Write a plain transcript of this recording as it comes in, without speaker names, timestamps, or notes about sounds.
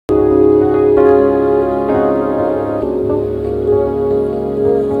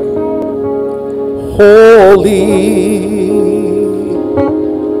Holy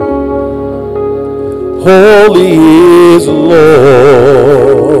is the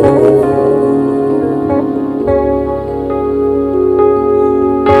Lord.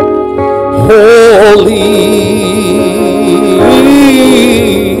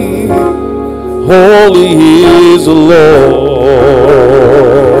 Holy, holy is the Lord.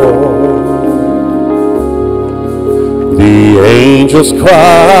 The angels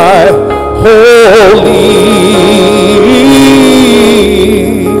cry, holy,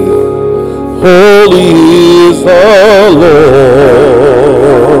 holy is the Lord.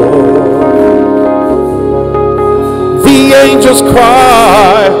 The angels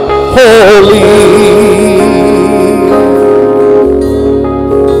cry, holy,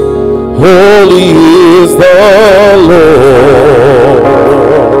 holy is the Lord.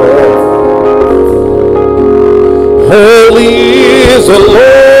 Holy is the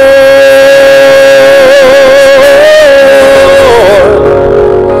Lord.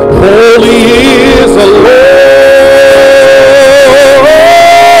 Holy is the Lord.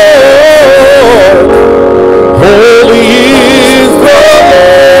 Holy is the Lord.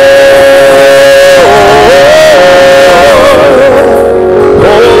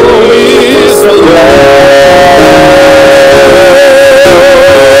 Holy is the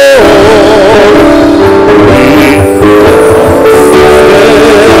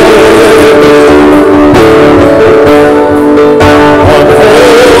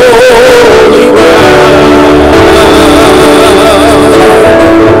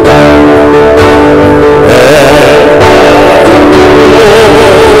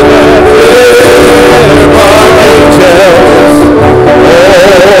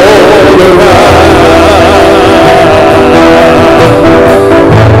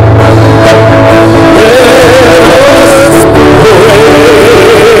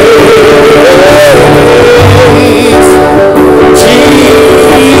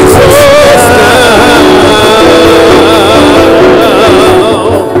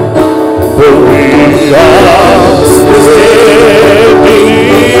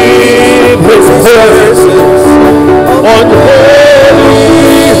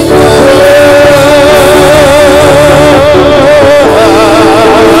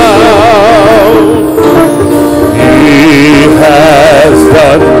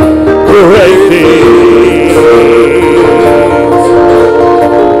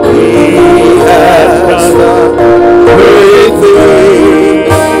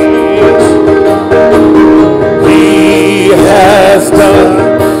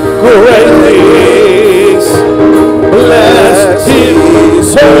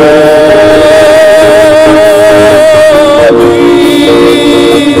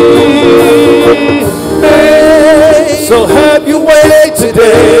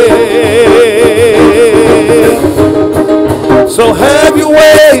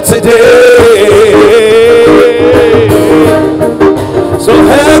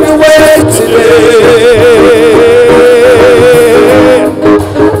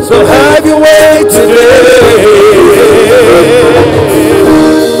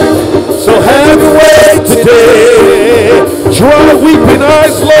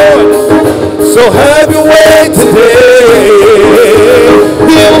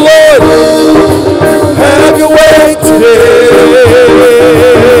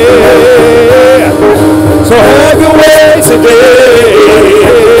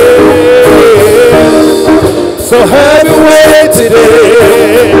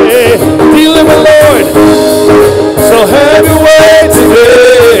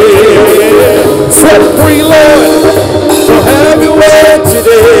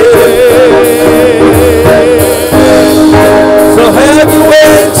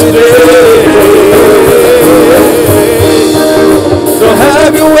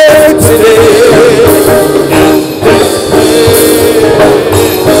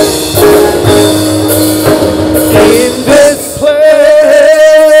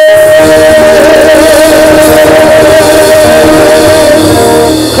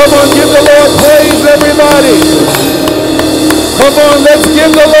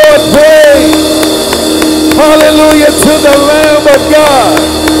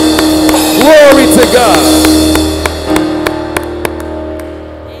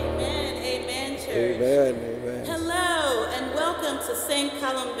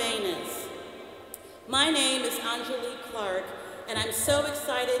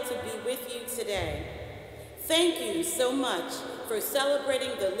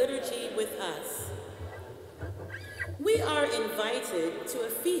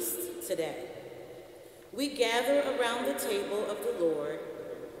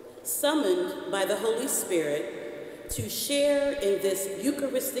Summoned by the Holy Spirit to share in this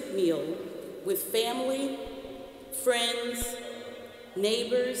Eucharistic meal with family, friends,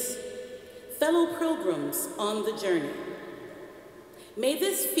 neighbors, fellow pilgrims on the journey. May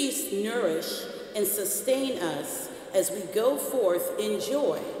this feast nourish and sustain us as we go forth in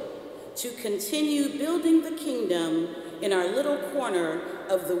joy to continue building the kingdom in our little corner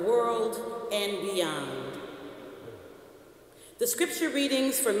of the world and beyond. The scripture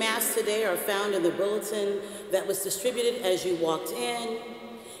readings for Mass today are found in the bulletin that was distributed as you walked in.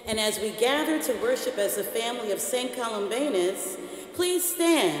 And as we gather to worship as the family of St. Columbanus, please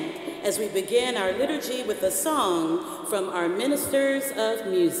stand as we begin our liturgy with a song from our ministers of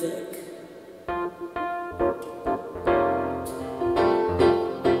music.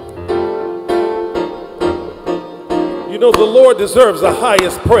 You know, the Lord deserves the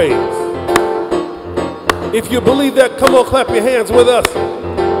highest praise. If you believe that, come on, clap your hands with us.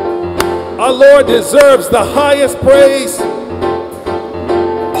 Our Lord deserves the highest praise.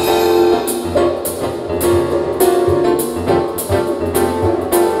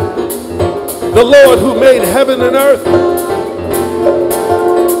 The Lord who made heaven and earth.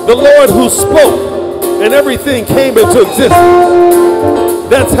 The Lord who spoke and everything came into existence.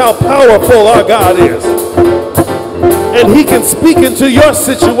 That's how powerful our God is. And he can speak into your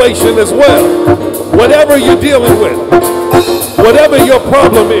situation as well. Whatever you're dealing with, whatever your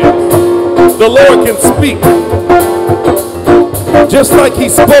problem is, the Lord can speak. Just like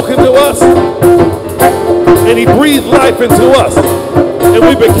he's spoken to us, and he breathed life into us, and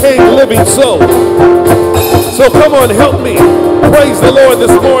we became living souls. So come on, help me praise the Lord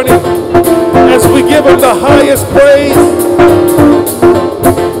this morning as we give him the highest praise,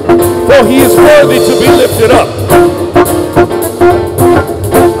 for he is worthy to be lifted up.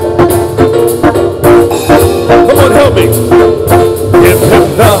 Help me. Give him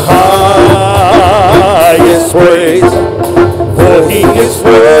the highest praise, for he is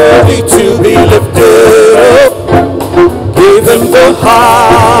worthy to be lifted up. Give him the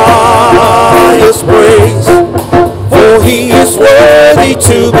highest praise, for he is worthy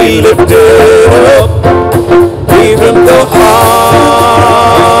to be lifted up. Give him the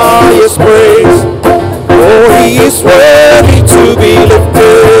highest praise, for he is worthy to be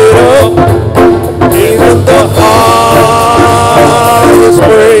lifted up. Give him the highest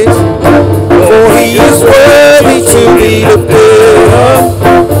praise, for he is worthy to be lifted up.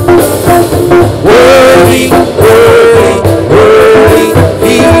 Worthy, worthy, worthy,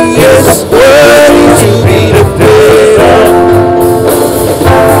 he is worthy to be lifted up.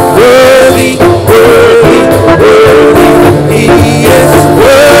 Worthy, worthy, worthy, he is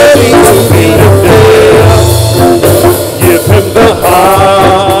worthy to be lifted up. Give him the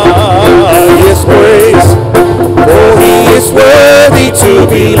highest praise, for he is worthy to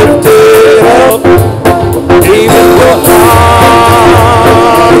be lifted up. Give him the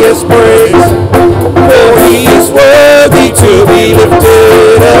highest praise, for he is worthy to be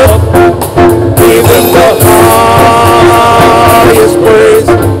lifted up. Give him the highest praise,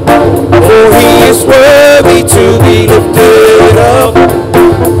 for he is worthy to be lifted up.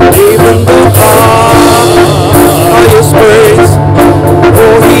 Give him the highest praise,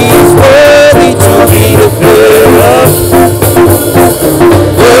 for he is worthy to be lifted up.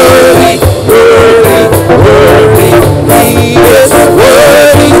 Worthy, worthy, worthy, he is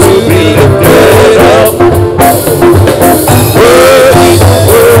worthy to be lifted up. Worthy,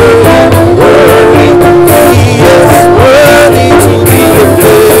 worthy, worthy, he is worthy to be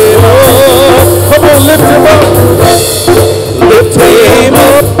lifted up. Come on, lift him up. Lift him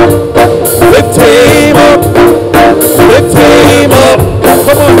up. Lift him up. Lift him up.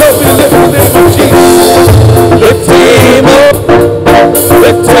 Come on, help me lift the name of Jesus. Lift him up.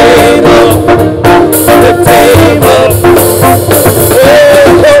 Lift him up. Lift him up. Oh,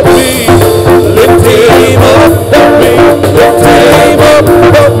 help me. Lift him up. Help me. Lift him up.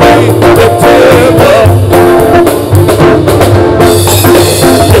 Help me. Lift him up.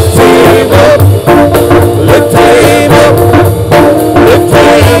 Lift him up. Lift him up. Lift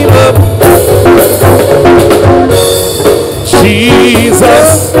him up.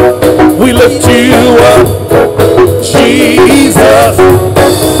 Jesus, we lift you up. Jesus,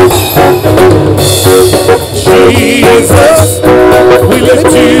 Jesus, we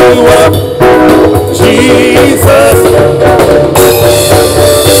lift you up. Jesus,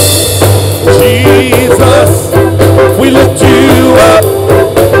 Jesus, we lift you up.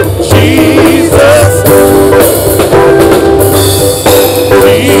 Jesus,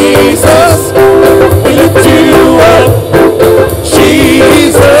 Jesus, we lift you up.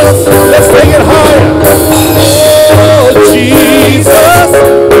 Jesus, let's take it higher. Oh, Jesus,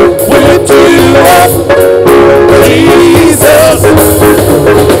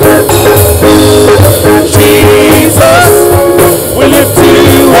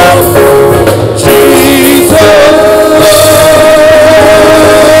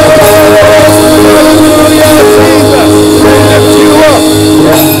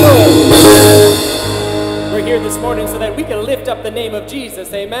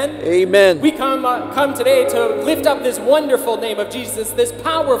 Jesus, amen? Amen. We come today to lift up this wonderful name of Jesus, this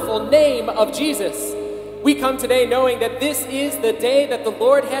powerful name of Jesus. We come today knowing that this is the day that the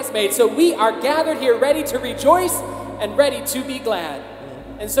Lord has made. So we are gathered here ready to rejoice and ready to be glad.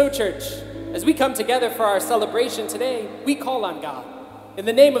 And so, church, as we come together for our celebration today, we call on God. In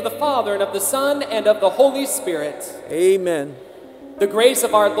the name of the Father, and of the Son, and of the Holy Spirit. Amen. The grace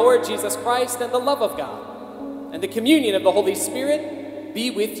of our Lord Jesus Christ, and the love of God, and the communion of the Holy Spirit be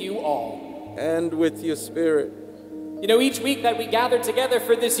with you all. And with your spirit. You know, each week that we gather together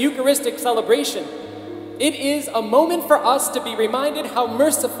for this Eucharistic celebration, it is a moment for us to be reminded how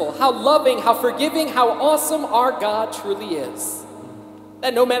merciful, how loving, how forgiving, how awesome our God truly is.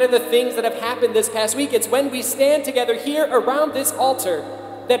 That no matter the things that have happened this past week, it's when we stand together here around this altar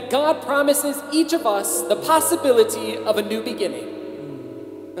that God promises each of us the possibility of a new beginning.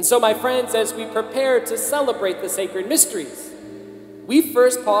 And so, my friends, as we prepare to celebrate the sacred mysteries, we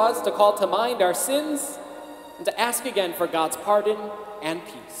first pause to call to mind our sins and to ask again for God's pardon and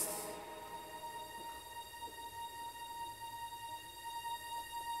peace.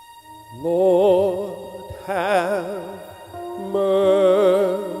 Lord, have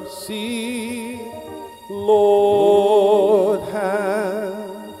mercy. Lord,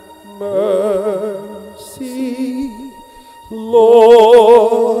 have mercy.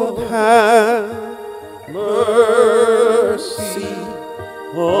 Lord, have mercy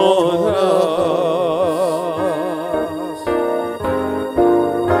on us.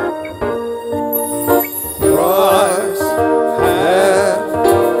 Christ, have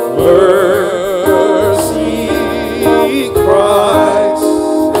mercy.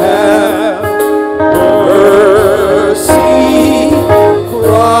 Christ, have mercy.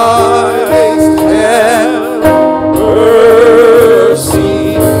 Christ, have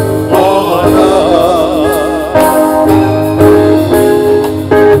mercy on us.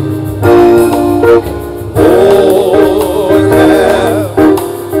 Lord, have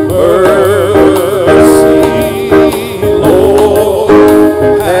mercy. Lord,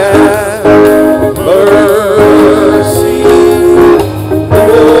 have mercy.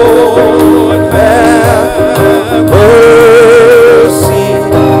 Lord, have mercy.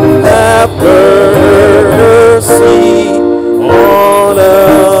 Have mercy on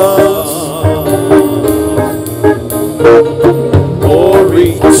us. Glory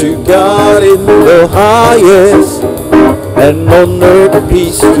to God in the highest, and on earth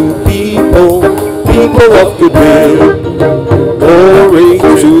peace to people of good will. Glory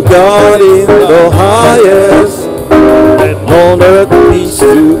to God in the highest, and on earth peace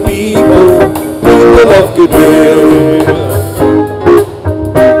to people of good will.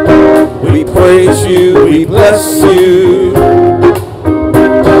 We praise you, we bless you,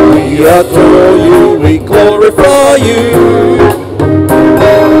 we adore you, we glorify you.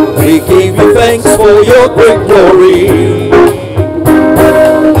 We give you thanks for your great glory.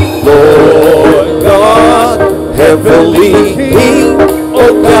 Lord God, heavenly King,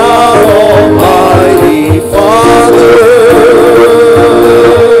 O God, Almighty Father.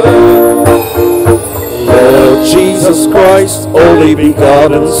 Lord Jesus Christ, only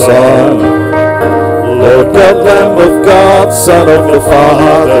begotten Son. Lord God, Lamb of God, Son of the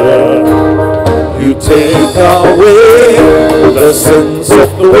Father. You take away the sins of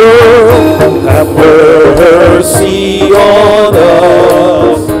the world, have mercy on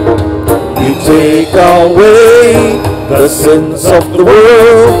us. You take away the sins of the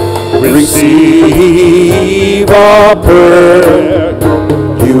world, receive our prayer.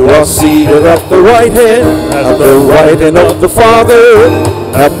 You are seated at the right hand of the Father,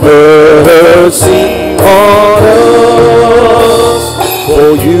 have mercy on us.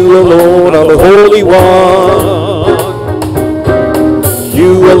 For you alone are the Holy One.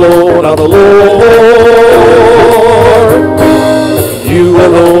 You alone are the Lord. You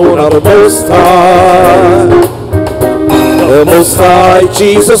alone are the Most High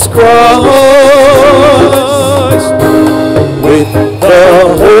Jesus Christ. With the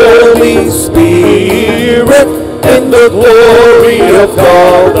Holy Spirit in the glory of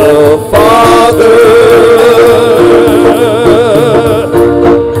God the Father.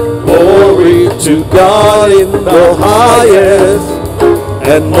 Glory to God in the highest,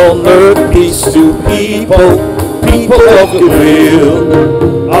 and on earth peace to people of good will.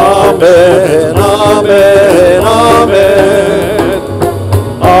 Amen, amen, amen.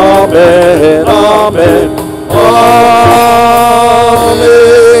 Amen, amen, amen.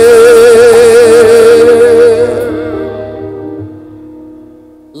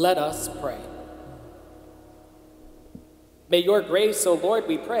 Let us pray. May your grace, O Lord,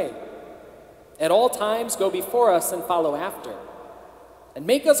 we pray, at all times go before us and follow after. and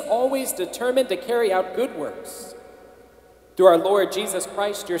make us always determined to carry out good works. Through our Lord Jesus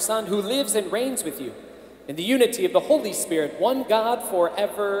Christ, your Son, who lives and reigns with you, in the unity of the Holy Spirit, one God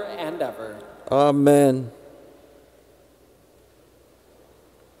forever and ever. Amen.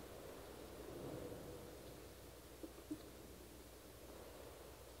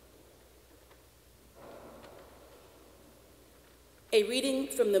 A reading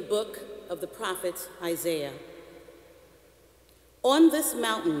from the book of the prophet Isaiah. On this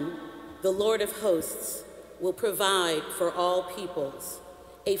mountain, the Lord of hosts will provide for all peoples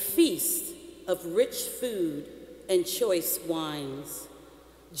a feast of rich food and choice wines,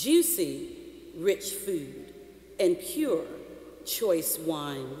 juicy, rich food and pure, choice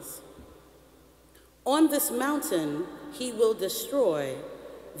wines. On this mountain, he will destroy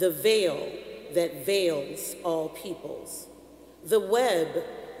the veil that veils all peoples, the web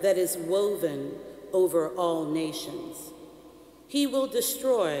that is woven over all nations. He will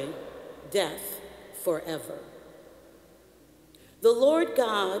destroy death forever. The Lord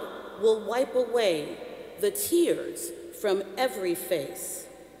God will wipe away the tears from every face.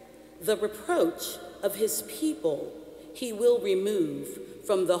 The reproach of his people he will remove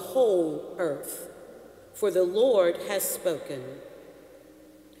from the whole earth, for the Lord has spoken.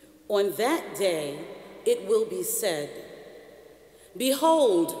 On that day it will be said,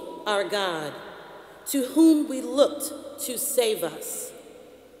 behold our God, to whom we looked to save us.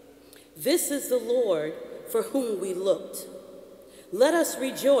 This is the Lord for whom we looked. Let us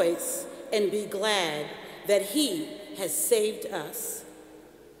rejoice and be glad that he has saved us.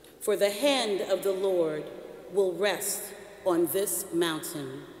 For the hand of the Lord will rest on this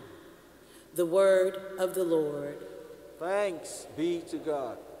mountain. The word of the Lord. Thanks be to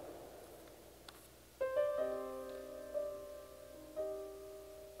God.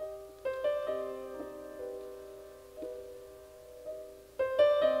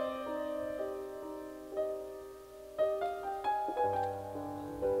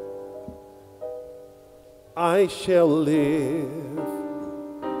 I shall live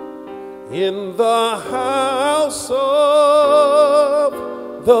in the house of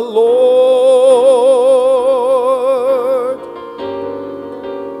the Lord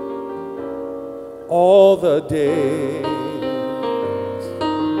all the days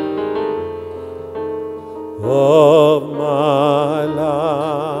of my life.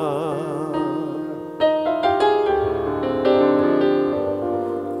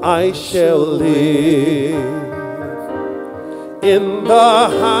 I shall live in the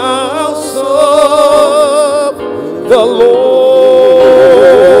house of the Lord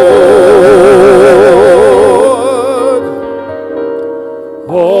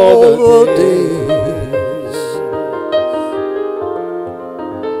all the days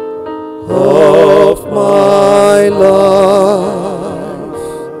of my life.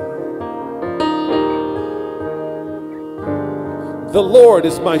 The Lord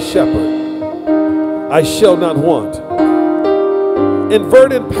is my shepherd, I shall not want. In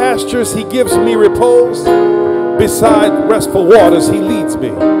verdant pastures he gives me repose. Beside restful waters he leads me.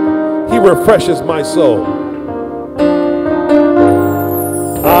 He refreshes my soul.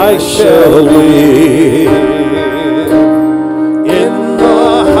 I shall live in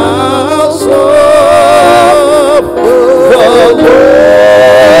the house of the Lord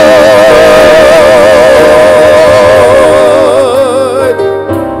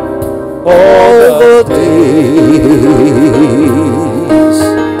all the days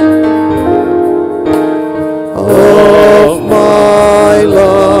of my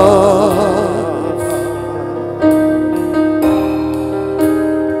life.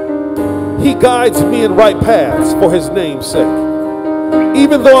 He guides me in right paths for his name's sake.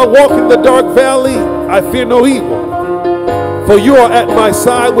 Even though I walk in the dark valley, I fear no evil, for you are at my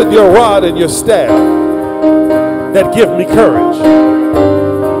side with your rod and your staff that give me courage.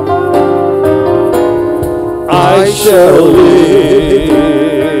 I shall live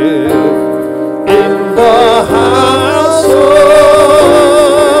in the house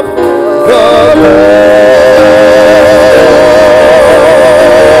of the Lord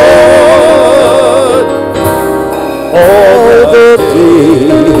all the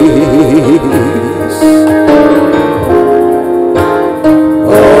days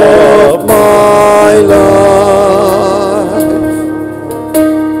of my life.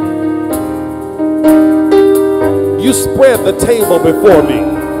 You spread the table before me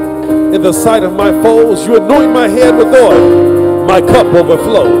in the sight of my foes. You anoint my head with oil. My cup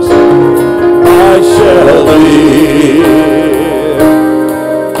overflows. I shall live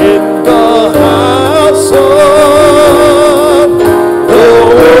in the house of the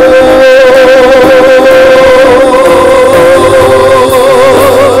Lord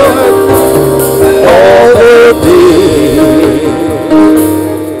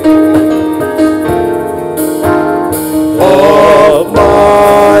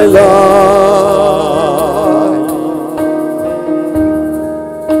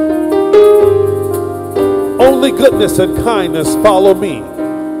surely goodness and kindness follow me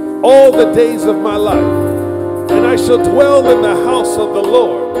all the days of my life, and I shall dwell in the house of the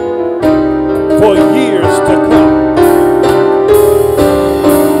Lord for years to come.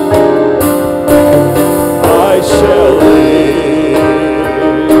 I shall live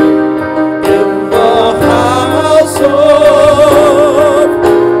in the house of the Lord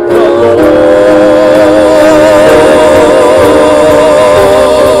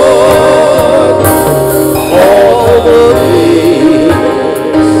all the days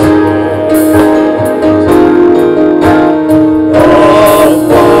of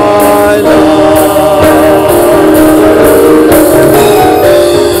my life.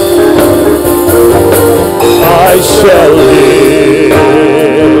 I shall live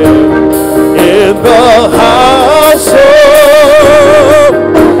in the house of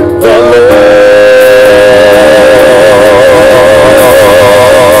the Lord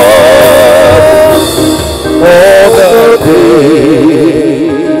all the days,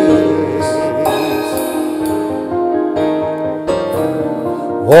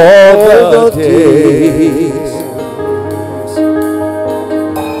 all the days,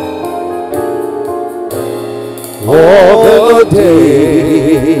 all the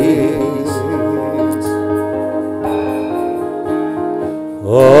days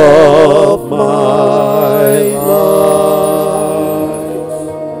of my life.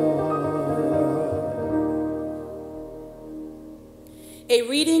 A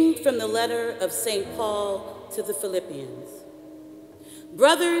reading from the letter of St. Paul to the Philippians.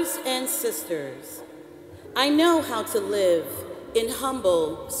 Brothers and sisters, I know how to live in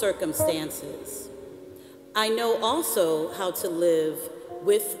humble circumstances. I know also how to live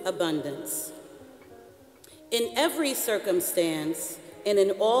with abundance. In every circumstance and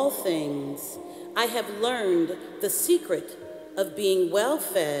in all things, I have learned the secret of being well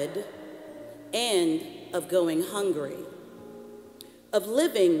fed and of going hungry, of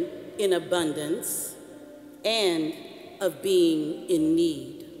living in abundance and of being in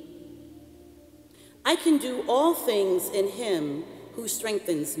need. I can do all things in him who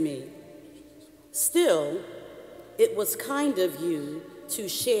strengthens me. Still, it was kind of you to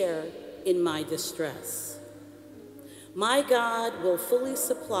share in my distress. My God will fully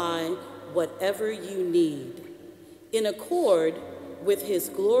supply whatever you need, in accord with his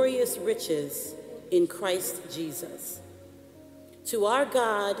glorious riches in Christ Jesus. To our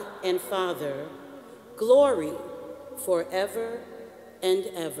God and Father, glory forever and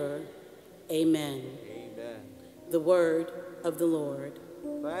ever. Amen. Amen. The word of the Lord.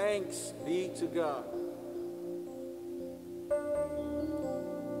 Thanks be to God.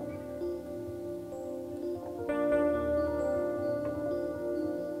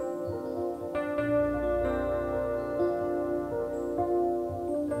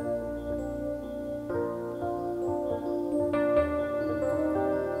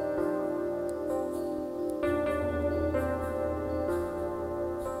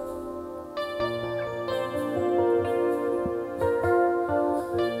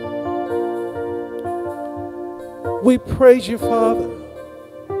 We praise you, Father.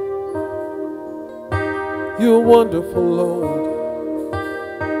 You're wonderful, Lord.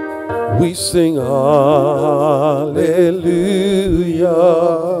 We sing hallelujah.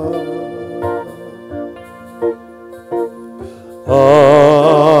 Hallelujah.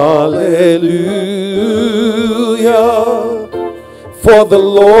 For the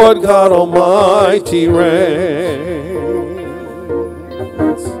Lord God Almighty reigns.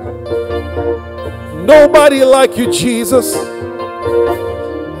 Nobody like you, Jesus.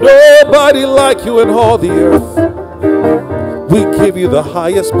 Nobody like you in all the earth. We give you the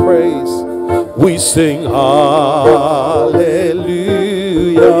highest praise. We sing hallelujah.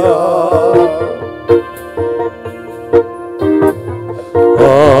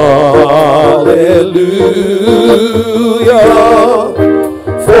 Hallelujah.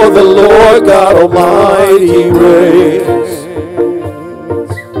 For the Lord God Almighty reigns.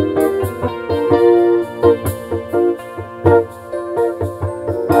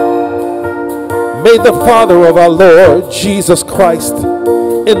 May the Father of our Lord Jesus Christ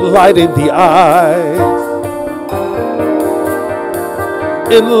enlighten the eyes.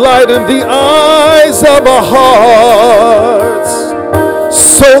 Enlighten the eyes of our hearts,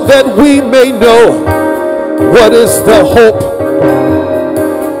 so that we may know what is the hope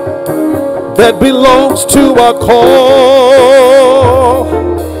that belongs to our call,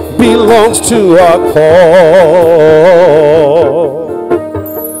 belongs to our call.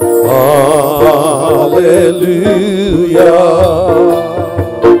 Hallelujah.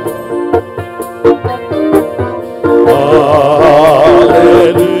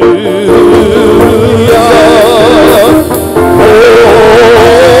 Hallelujah.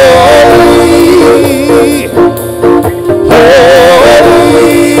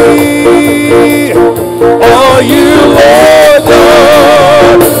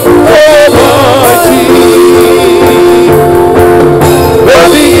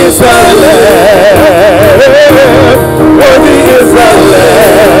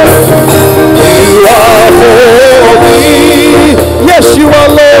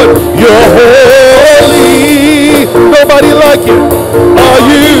 nobody like you. Are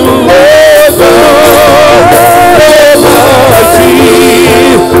you Lord God Almighty?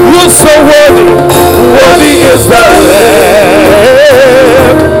 You're so worthy. Worthy is the Lamb.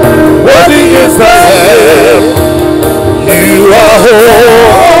 Worthy is the Lamb. You are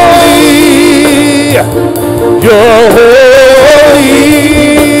holy. You're holy.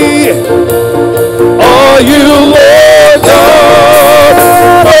 Are you Lord God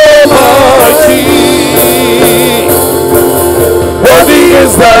Almighty? Worthy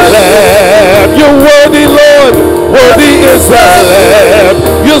is the Lamb. You're worthy, Lord. Worthy is the Lamb.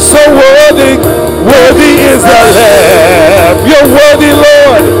 You're so worthy. Worthy is the Lamb. You're worthy,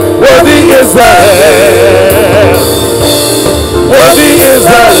 Lord. Worthy is the Lamb. Worthy is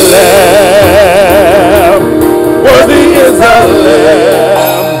the Lamb. Worthy is the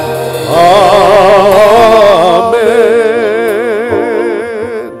Lamb. Amen.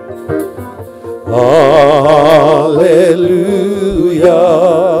 Hallelujah.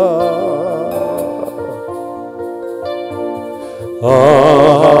 Hallelujah.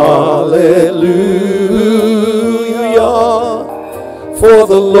 For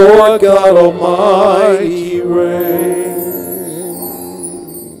the Lord God Almighty reigns.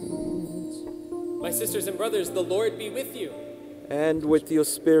 My sisters and brothers, the Lord be with you. And with your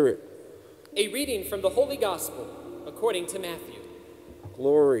spirit. A reading from the Holy Gospel according to Matthew.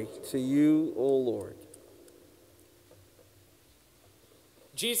 Glory to you, O Lord.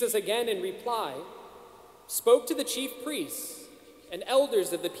 Jesus again in reply spoke to the chief priests and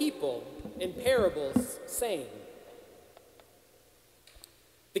elders of the people in parables, saying,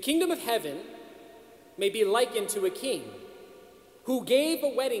 "The kingdom of heaven may be likened to a king who gave a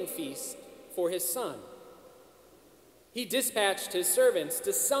wedding feast for his son. He dispatched his servants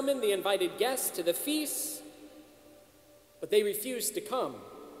to summon the invited guests to the feast, but they refused to come.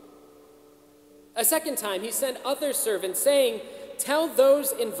 A second time he sent other servants, saying, 'Tell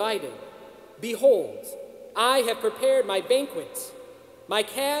those invited, behold, I have prepared my banquet. My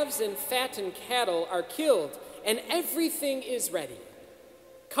calves and fattened cattle are killed, and everything is ready.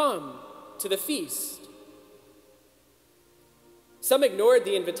 Come to the feast.' Some ignored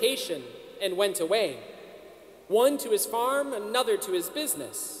the invitation and went away, one to his farm, another to his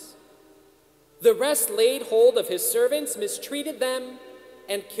business. The rest laid hold of his servants, mistreated them,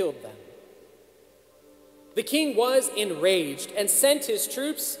 and killed them. The king was enraged and sent his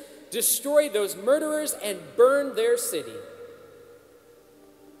troops, destroyed those murderers, and burned their city.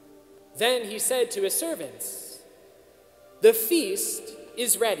 Then he said to his servants, 'The feast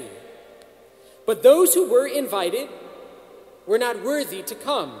is ready, but those who were invited were not worthy to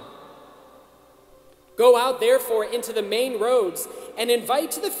come. Go out therefore into the main roads and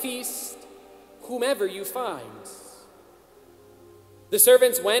invite to the feast whomever you find.' The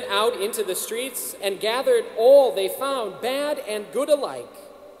servants went out into the streets and gathered all they found, bad and good alike,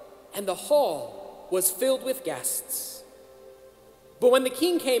 and the hall was filled with guests. But when the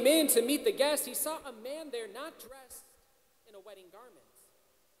king came in to meet the guests, he saw a man there not dressed in a wedding garment.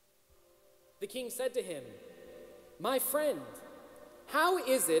 The king said to him, 'My friend, how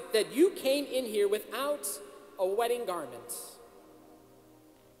is it that you came in here without a wedding garment?'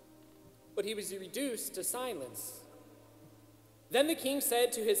 But he was reduced to silence. Then the king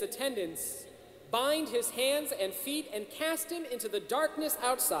said to his attendants, 'Bind his hands and feet and cast him into the darkness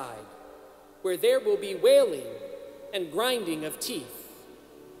outside, where there will be wailing and grinding of teeth.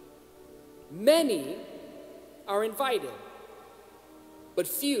 Many are invited, but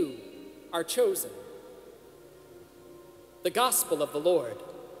few are chosen.'" The Gospel of the Lord.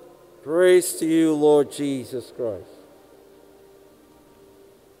 Praise to you, Lord Jesus Christ.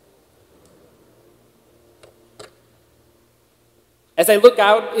 As I look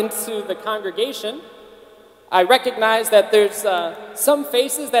out into the congregation, I recognize that there's some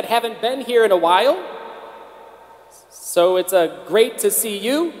faces that haven't been here in a while. So it's great to see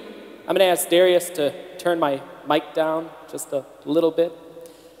you. I'm going to ask Darius to turn my mic down just a little bit.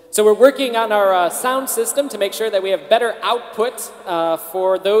 So we're working on our sound system to make sure that we have better output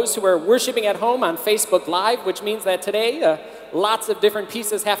for those who are worshiping at home on Facebook Live, which means that today lots of different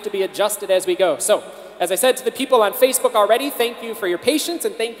pieces have to be adjusted as we go. So as I said to the people on Facebook already, thank you for your patience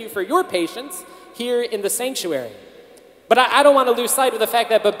and thank you for your patience here in the sanctuary. But I don't want to lose sight of the fact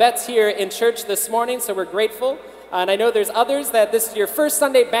that Babette's here in church this morning, so we're grateful. And I know there's others that this is your first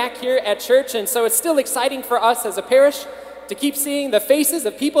Sunday back here at church, and so it's still exciting for us as a parish to keep seeing the faces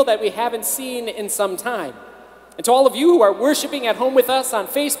of people that we haven't seen in some time. And to all of you who are worshiping at home with us on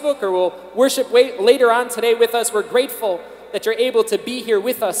Facebook or will worship later on today with us, we're grateful that you're able to be here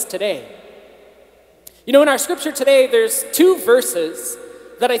with us today. You know, in our scripture today, there's two verses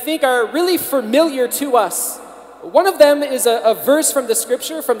that I think are really familiar to us One of them is a verse from the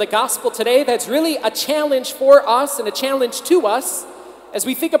scripture, from the gospel today, that's really a challenge for us and a challenge to us as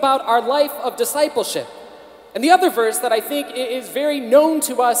we think about our life of discipleship. And the other verse that I think is very known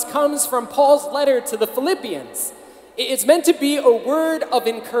to us comes from Paul's letter to the Philippians. It's meant to be a word of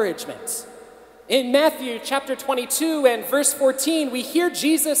encouragement. In Matthew chapter 22 and verse 14, we hear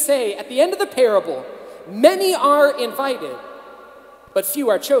Jesus say at the end of the parable, "Many are invited, but few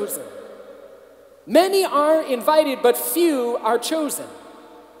are chosen." Many are invited, but few are chosen.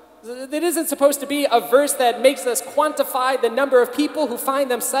 It isn't supposed to be a verse that makes us quantify the number of people who find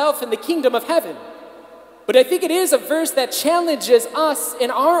themselves in the kingdom of heaven. But I think it is a verse that challenges us in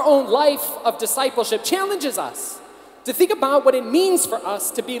our own life of discipleship, challenges us to think about what it means for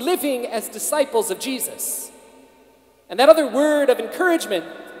us to be living as disciples of Jesus. And that other word of encouragement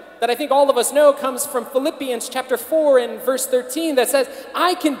that I think all of us know comes from Philippians chapter 4 and verse 13 that says,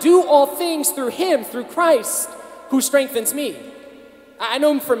 "I can do all things through him, through Christ, who strengthens me." I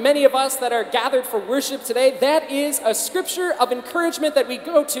know for many of us that are gathered for worship today, that is a scripture of encouragement that we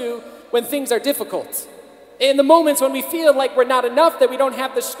go to when things are difficult. In the moments when we feel like we're not enough, that we don't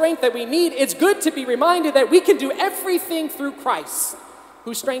have the strength that we need, it's good to be reminded that we can do everything through Christ,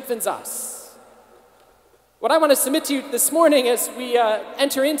 who strengthens us. What I want to submit to you this morning as we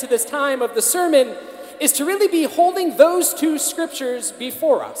enter into this time of the sermon is to really be holding those two scriptures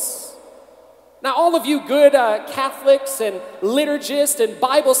before us. Now, all of you good Catholics and liturgists and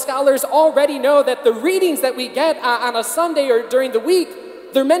Bible scholars already know that the readings that we get on a Sunday or during the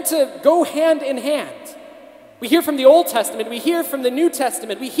week, they're meant to go hand in hand. We hear from the Old Testament, we hear from the New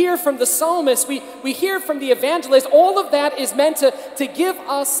Testament, we hear from the psalmist, we hear from the evangelist. All of that is meant to give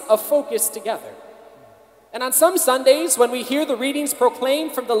us a focus together. And on some Sundays, when we hear the readings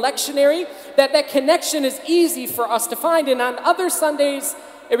proclaimed from the lectionary, that connection is easy for us to find. And on other Sundays,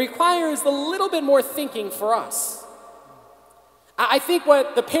 it requires a little bit more thinking for us. I think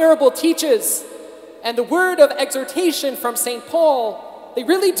what the parable teaches and the word of exhortation from St. Paul, they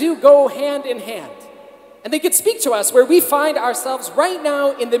really do go hand in hand. And they could speak to us where we find ourselves right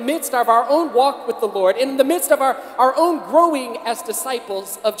now in the midst of our own walk with the Lord, in the midst of our own growing as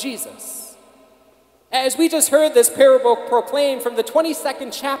disciples of Jesus. As we just heard this parable proclaimed from the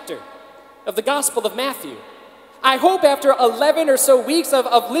 22nd chapter of the Gospel of Matthew, I hope after 11 or so weeks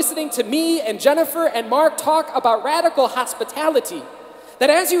of listening to me and Jennifer and Mark talk about radical hospitality, that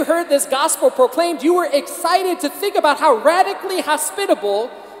as you heard this gospel proclaimed, you were excited to think about how radically hospitable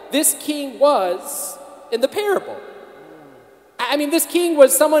this king was in the parable. I mean, this king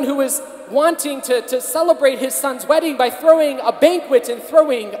was someone who was wanting to celebrate his son's wedding by throwing a banquet and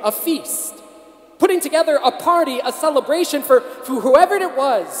throwing a feast, putting together a party, a celebration for whoever it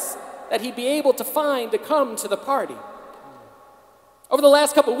was that he'd be able to find to come to the party. Over the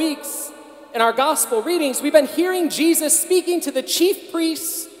last couple weeks in our gospel readings, we've been hearing Jesus speaking to the chief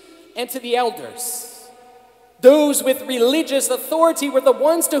priests and to the elders. Those with religious authority were the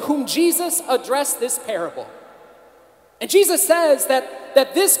ones to whom Jesus addressed this parable. And Jesus says that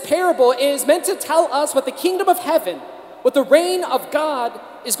this parable is meant to tell us what the kingdom of heaven, what the reign of God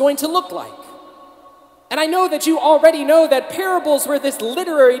is going to look like. And I know that you already know that parables were this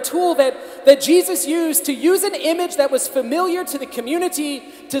literary tool that Jesus used to use an image that was familiar to the community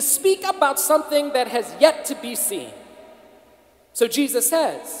to speak about something that has yet to be seen. So Jesus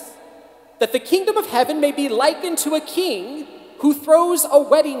says that the kingdom of heaven may be likened to a king who throws a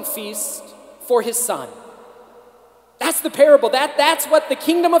wedding feast for his son. That's the parable. That's what the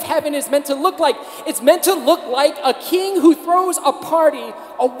kingdom of heaven is meant to look like. It's meant to look like a king who throws a party,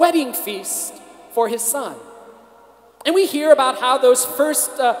 a wedding feast for his son. And we hear about how those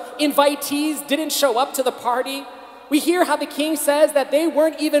first invitees didn't show up to the party. We hear how the king says that they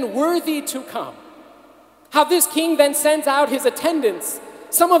weren't even worthy to come. How this king then sends out his attendants,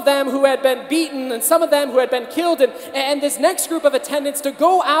 some of them who had been beaten and some of them who had been killed, and this next group of attendants to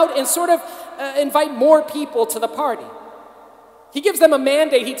go out and sort of invite more people to the party. He gives them a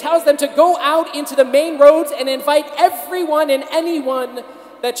mandate. He tells them to go out into the main roads and invite everyone and anyone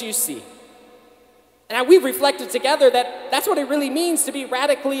that you see. And we've reflected together that that's what it really means to be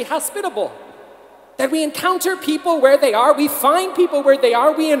radically hospitable. That we encounter people where they are, we find people where they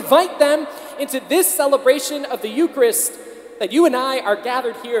are, we invite them into this celebration of the Eucharist that you and I are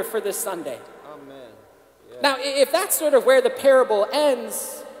gathered here for this Sunday. Amen. Yeah. Now, if that's sort of where the parable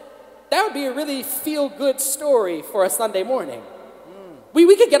ends, that would be a really feel-good story for a Sunday morning.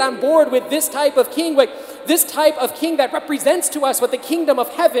 We could get on board with this type of king, like this type of king that represents to us what the kingdom of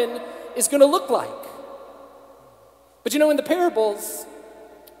heaven is going to look like. But you know, in the parables,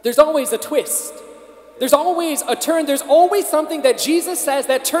 there's always a twist. There's always a turn. There's always something that Jesus says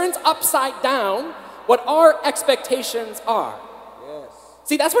that turns upside down what our expectations are. Yes.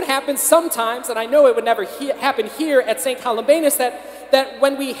 See, that's what happens sometimes, and I know it would never happen here at St. Columbanus, that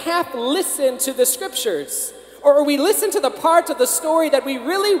when we half listen to the scriptures, or we listen to the parts of the story that we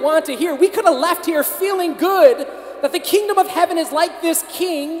really want to hear, we could have left here feeling good that the kingdom of heaven is like this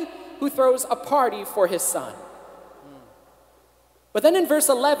king who throws a party for his son. But then in verse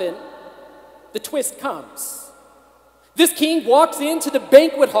 11, the twist comes. This king walks into the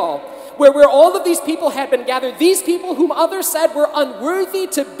banquet hall where all of these people had been gathered, these people whom others said were unworthy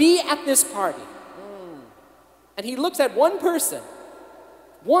to be at this party. And he looks at one person,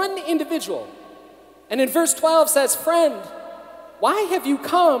 one individual, and in verse 12 says, "Friend, why have you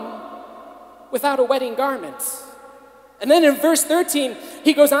come without a wedding garment?" And then in verse 13,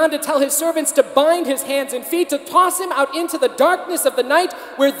 he goes on to tell his servants to bind his hands and feet, to toss him out into the darkness of the night,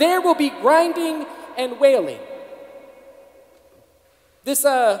 where there will be grinding and wailing. This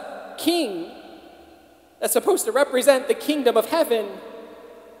king that's supposed to represent the kingdom of heaven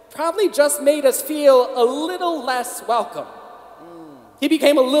probably just made us feel a little less welcome. He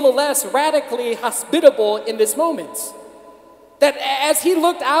became a little less radically hospitable in this moment. That as he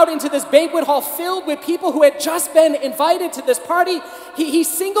looked out into this banquet hall filled with people who had just been invited to this party, he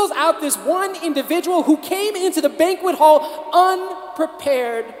singles out this one individual who came into the banquet hall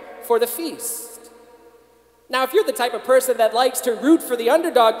unprepared for the feast. Now, if you're the type of person that likes to root for the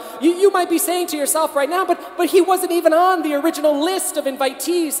underdog, you might be saying to yourself right now, but he wasn't even on the original list of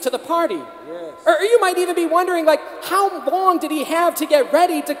invitees to the party. Yes. Or you might even be wondering, like, how long did he have to get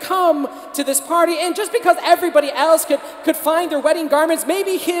ready to come to this party? And just because everybody else could find their wedding garments,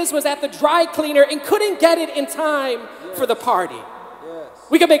 maybe his was at the dry cleaner and couldn't get it in time for the party. Yes.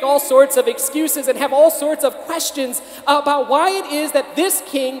 We can make all sorts of excuses and have all sorts of questions about why it is that this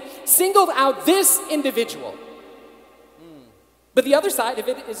king singled out this individual. But the other side of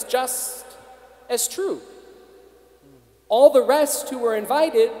it is just as true. All the rest who were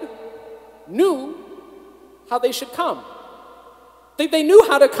invited knew how they should come. They knew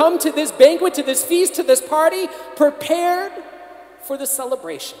how to come to this banquet, to this feast, to this party, prepared for the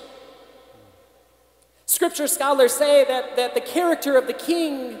celebration. Scripture scholars say that the character of the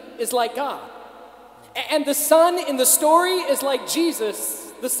king is like God. And the son in the story is like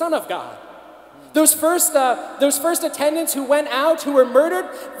Jesus, the Son of God. Those first attendants who went out, who were murdered,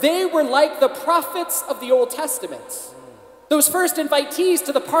 they were like the prophets of the Old Testament. Those first invitees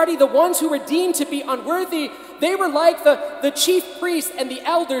to the party, the ones who were deemed to be unworthy, they were like the chief priests and the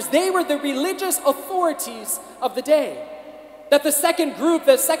elders. They were the religious authorities of the day. That the second group,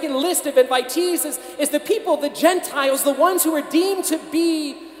 the second list of invitees is the people, the Gentiles, the ones who were deemed to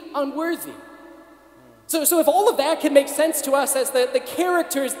be unworthy. So if all of that can make sense to us as the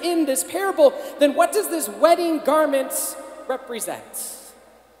characters in this parable, then what does this wedding garment represent?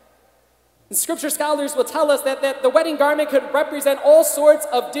 And scripture scholars will tell us that the wedding garment could represent all sorts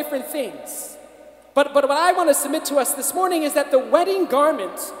of different things. But what I want to submit to us this morning is that the wedding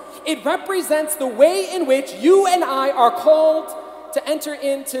garment, it represents the way in which you and I are called to enter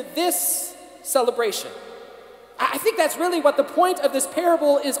into this celebration. I think that's really what the point of this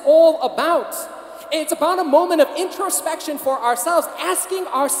parable is all about. It's about a moment of introspection for ourselves, asking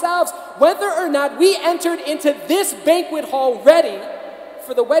ourselves whether or not we entered into this banquet hall ready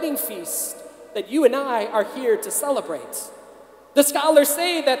for the wedding feast that you and I are here to celebrate. The scholars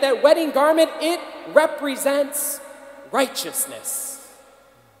say that wedding garment, it represents righteousness.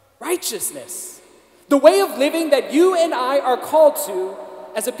 Righteousness. The way of living that you and I are called to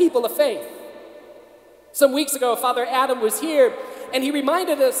as a people of faith. Some weeks ago, Father Adam was here, and he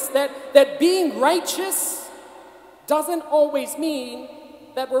reminded us that being righteous doesn't always mean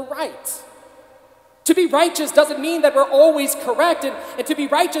that we're right. To be righteous doesn't mean that we're always correct, and to be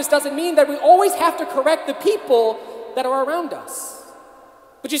righteous doesn't mean that we always have to correct the people that are around us.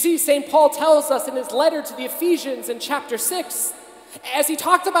 But you see, St. Paul tells us in his letter to the Ephesians in chapter 6, as he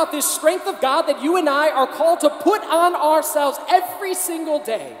talked about this strength of God that you and I are called to put on ourselves every single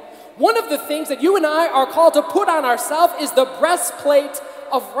day. One of the things that you and I are called to put on ourselves is the breastplate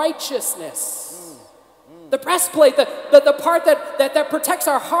of righteousness. The breastplate, the part that protects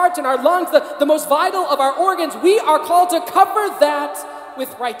our heart and our lungs, the most vital of our organs, we are called to cover that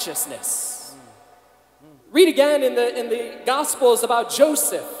with righteousness. Read again in the Gospels about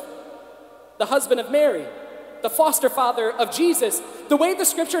Joseph, the husband of Mary, the foster father of Jesus. The way the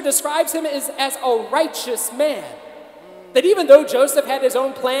scripture describes him is as a righteous man. That even though Joseph had his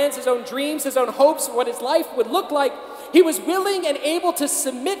own plans, his own dreams, his own hopes for what his life would look like, he was willing and able to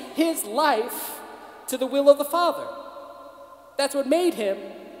submit his life to the will of the Father. That's what made him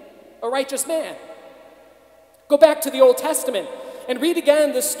a righteous man. Go back to the Old Testament and read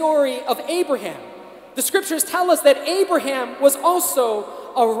again the story of Abraham. The scriptures tell us that Abraham was also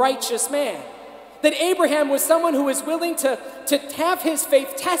a righteous man. That Abraham was someone who was willing to have his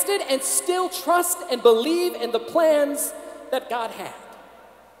faith tested and still trust and believe in the plans that God had.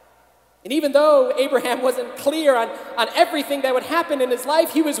 And even though Abraham wasn't clear on everything that would happen in his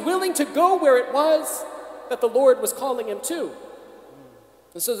life, he was willing to go where it was that the Lord was calling him to.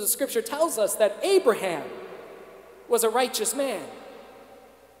 And so the scripture tells us that Abraham was a righteous man.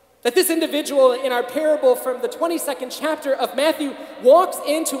 That this individual in our parable from the 22nd chapter of Matthew walks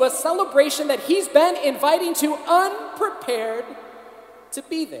into a celebration that he's been inviting to unprepared to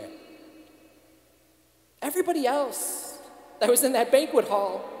be there. Everybody else that was in that banquet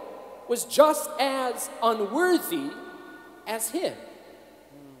hall was just as unworthy as him.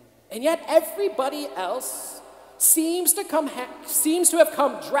 And yet everybody else seems to have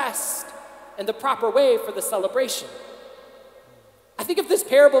come dressed in the proper way for the celebration. I think if this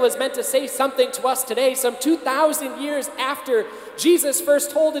parable is meant to say something to us today, some 2,000 years after Jesus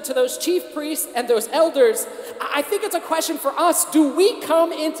first told it to those chief priests and those elders, I think it's a question for us. Do we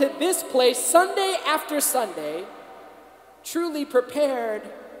come into this place Sunday after Sunday truly prepared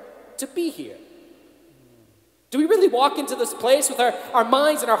to be here? Do we really walk into this place with our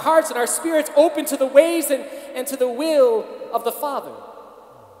minds and our hearts and our spirits open to the ways and to the will of the Father?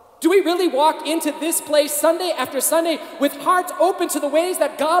 Do we really walk into this place Sunday after Sunday with hearts open to the ways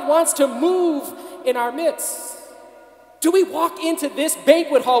that God wants to move in our midst? Do we walk into this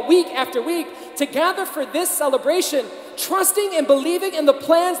banquet hall week after week to gather for this celebration, trusting and believing in the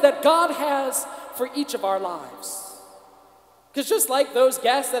plans that God has for each of our lives? Because just like those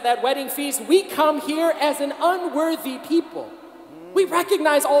guests at that wedding feast, we come here as an unworthy people. We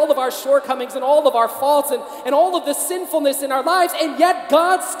recognize all of our shortcomings and all of our faults and all of the sinfulness in our lives, and yet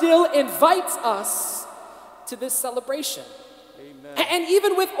God still invites us to this celebration. Amen. And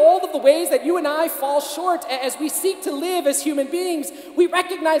even with all of the ways that you and I fall short as we seek to live as human beings, we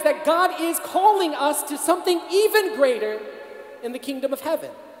recognize that God is calling us to something even greater in the kingdom of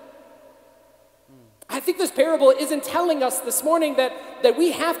heaven. I think this parable isn't telling us this morning that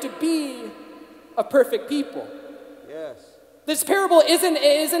we have to be a perfect people. Yes. This parable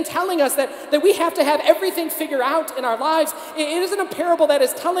isn't telling us that we have to have everything figured out in our lives. It isn't a parable that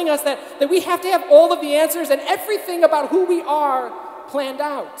is telling us that we have to have all of the answers and everything about who we are planned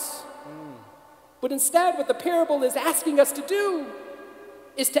out. But instead, what the parable is asking us to do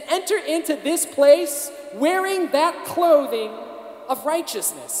is to enter into this place wearing that clothing of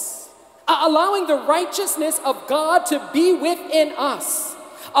righteousness, allowing the righteousness of God to be within us,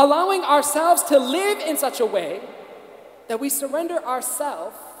 allowing ourselves to live in such a way that we surrender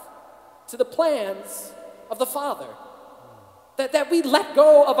ourselves to the plans of the Father. That we let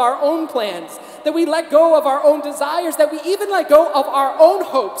go of our own plans, that we let go of our own desires, that we even let go of our own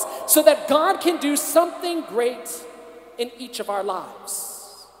hopes so that God can do something great in each of our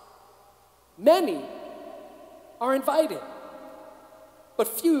lives. Many are invited, but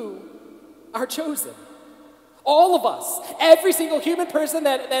few are chosen. All of us, every single human person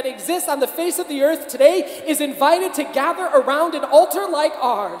that exists on the face of the earth today is invited to gather around an altar like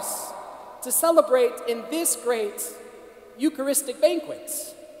ours to celebrate in this great Eucharistic banquet.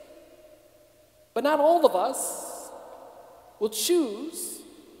 But not all of us will choose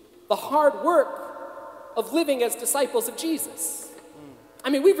the hard work of living as disciples of Jesus.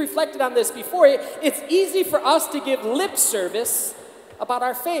 I mean, we've reflected on this before. It's easy for us to give lip service about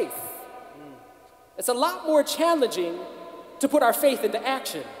our faith. It's a lot more challenging to put our faith into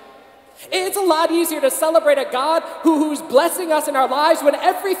action. It's a lot easier to celebrate a God who's blessing us in our lives when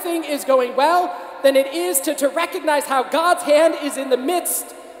everything is going well than it is to recognize how God's hand is in the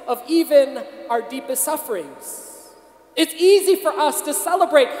midst of even our deepest sufferings. It's easy for us to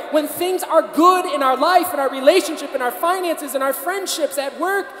celebrate when things are good in our life, in our relationship, in our finances, in our friendships, at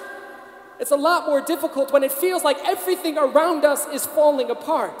work. It's a lot more difficult when it feels like everything around us is falling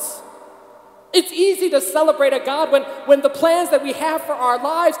apart. It's easy to celebrate a God when the plans that we have for our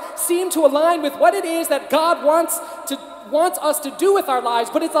lives seem to align with what it is that God wants us to do with our lives,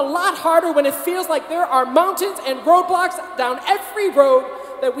 but it's a lot harder when it feels like there are mountains and roadblocks down every road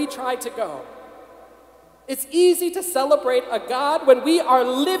that we try to go. It's easy to celebrate a God when we are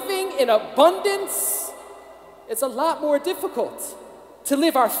living in abundance. It's a lot more difficult to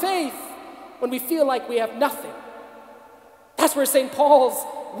live our faith when we feel like we have nothing. That's where St. Paul's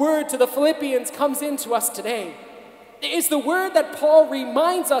word to the Philippians comes into us today. It's the word that Paul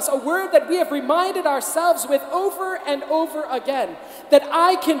reminds us, a word that we have reminded ourselves with over and over again, that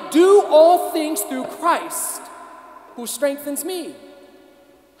I can do all things through Christ who strengthens me.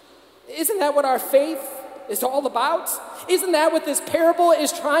 Isn't that what our faith is all about? Isn't that what this parable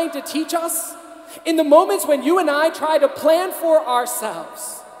is trying to teach us? In the moments when you and I try to plan for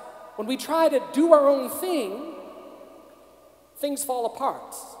ourselves, when we try to do our own thing, things fall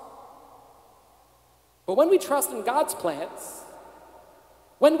apart. But when we trust in God's plans,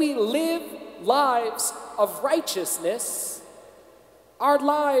 when we live lives of righteousness, our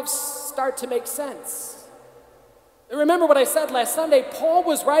lives start to make sense. Remember what I said last Sunday, Paul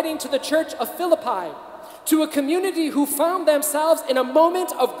was writing to the church of Philippi, to a community who found themselves in a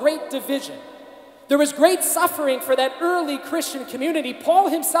moment of great division. There was great suffering for that early Christian community. Paul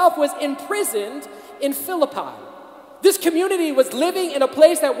himself was imprisoned in Philippi. This community was living in a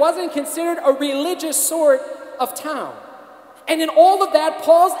place that wasn't considered a religious sort of town. And in all of that,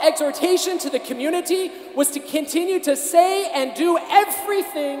 Paul's exhortation to the community was to continue to say and do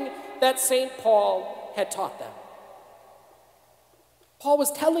everything that St. Paul had taught them. Paul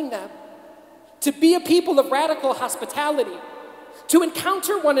was telling them to be a people of radical hospitality, to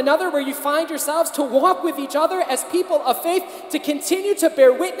encounter one another where you find yourselves, to walk with each other as people of faith, to continue to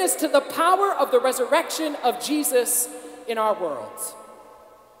bear witness to the power of the resurrection of Jesus in our world.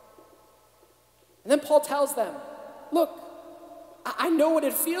 And then Paul tells them, look, I know what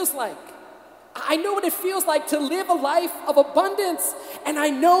it feels like. I know what it feels like to live a life of abundance, and I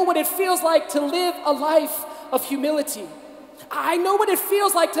know what it feels like to live a life of humility. I know what it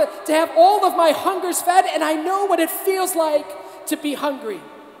feels like to have all of my hungers fed, and I know what it feels like to be hungry.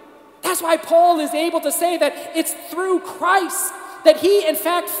 That's why Paul is able to say that it's through Christ that he, in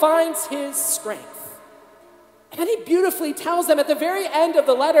fact, finds his strength. And then he beautifully tells them at the very end of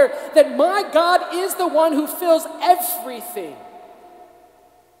the letter that my God is the one who fills everything.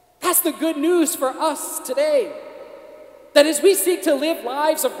 That's the good news for us today. That as we seek to live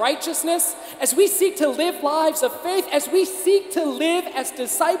lives of righteousness, as we seek to live lives of faith, as we seek to live as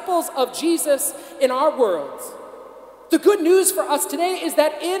disciples of Jesus in our world, the good news for us today is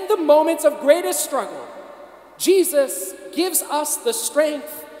that in the moments of greatest struggle, Jesus gives us the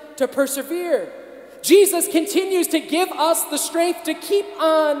strength to persevere. Jesus continues to give us the strength to keep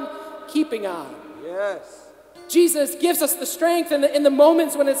on keeping on. Yes. Jesus gives us the strength in the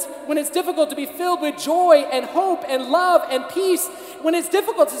moments when it's difficult to be filled with joy and hope and love and peace, when it's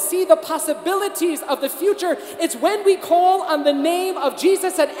difficult to see the possibilities of the future. It's when we call on the name of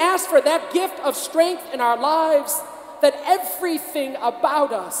Jesus and ask for that gift of strength in our lives that everything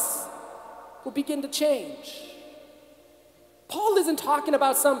about us will begin to change. Paul isn't talking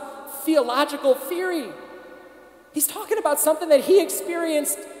about some theological theory. He's talking about something that he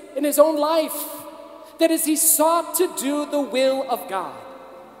experienced in his own life. That as he sought to do the will of God,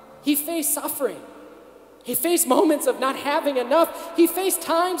 he faced suffering. He faced moments of not having enough. He faced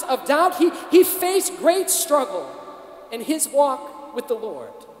times of doubt. He faced great struggle in his walk with the Lord.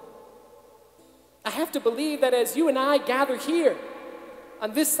 I have to believe that as you and I gather here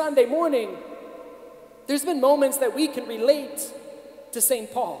on this Sunday morning, there's been moments that we can relate to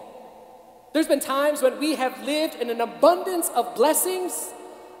St. Paul. There's been times when we have lived in an abundance of blessings,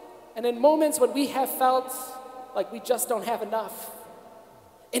 and in moments when we have felt like we just don't have enough.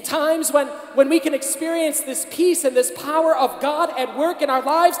 In times when we can experience this peace and this power of God at work in our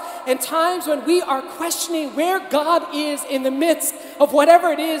lives, and times when we are questioning where God is in the midst of whatever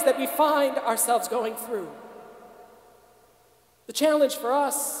it is that we find ourselves going through. The challenge for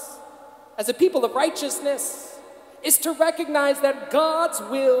us as a people of righteousness is to recognize that God's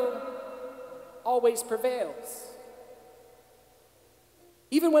will always prevails.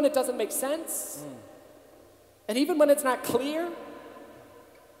 Even when it doesn't make sense, and even when it's not clear,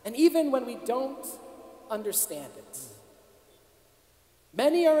 and even when we don't understand it.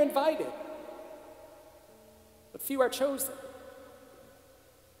 Many are invited, but few are chosen.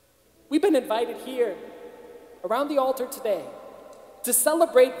 We've been invited here around the altar today to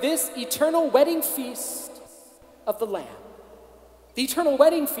celebrate this eternal wedding feast of the Lamb, the eternal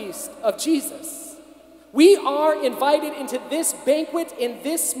wedding feast of Jesus. We are invited into this banquet in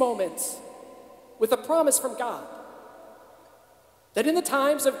this moment with a promise from God that in the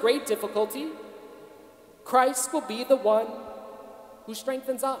times of great difficulty, Christ will be the one who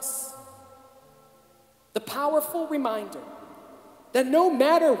strengthens us. The powerful reminder that no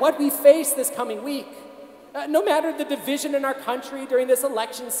matter what we face this coming week, no matter the division in our country during this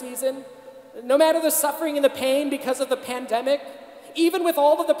election season, no matter the suffering and the pain because of the pandemic, even with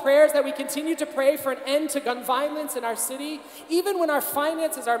all of the prayers that we continue to pray for an end to gun violence in our city, even when our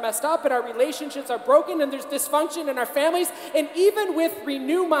finances are messed up and our relationships are broken and there's dysfunction in our families, and even with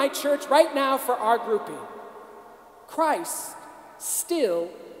Renew My Church right now for our grouping, Christ still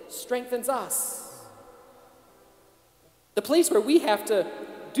strengthens us. The place where we have to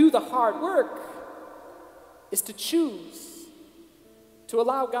do the hard work is to choose to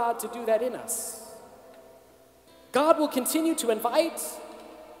allow God to do that in us. God will continue to invite,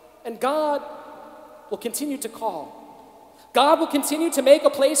 and God will continue to call. God will continue to make a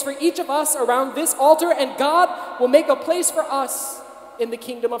place for each of us around this altar, and God will make a place for us in the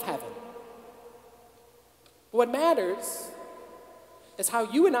kingdom of heaven. What matters is how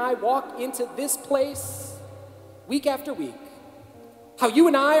you and I walk into this place week after week. How you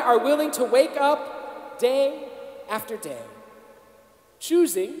and I are willing to wake up day after day,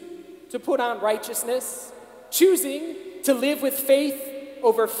 choosing to put on righteousness, choosing to live with faith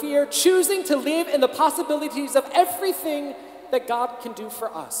over fear, choosing to live in the possibilities of everything that God can do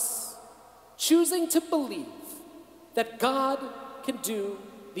for us, choosing to believe that God can do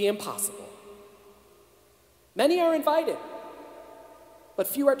the impossible. Many are invited, but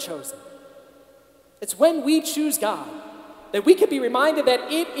few are chosen. It's when we choose God that we can be reminded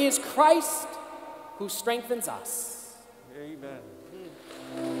that it is Christ who strengthens us. Amen.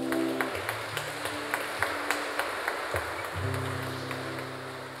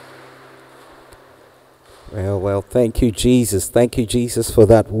 Well, thank you, Jesus. Thank you, Jesus, for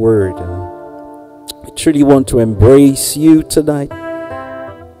that word. And I truly want to embrace you tonight.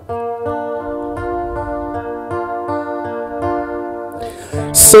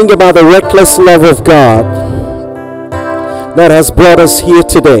 Sing about the reckless love of God that has brought us here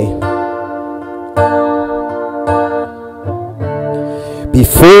today.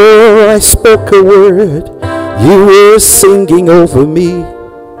 Before I spoke a word, you were singing over me.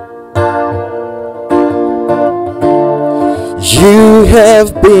 You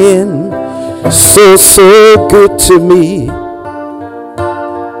have been so good to me.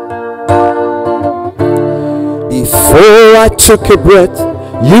 Before I took a breath,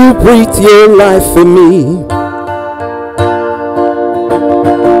 you breathed your life in me.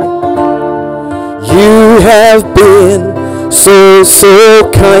 You have been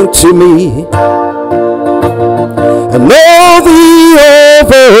so kind to me. And all the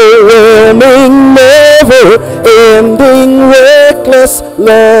overwhelming, never-ending, reckless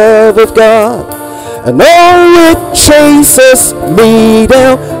love of God, and all it chases me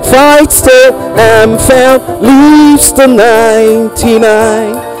down, fights till I'm found, leaves the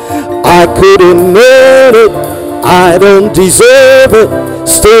 99. I couldn't earn it, I don't deserve it,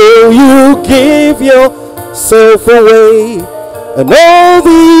 still you give yourself away. And all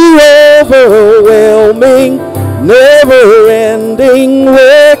the overwhelming, never-ending,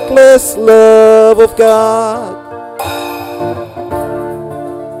 reckless love of God.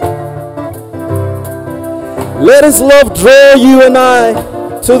 Let His love draw you and I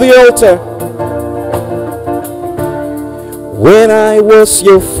to the altar. When I was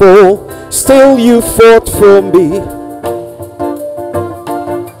your foe, still you fought for me.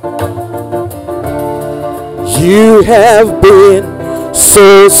 You have been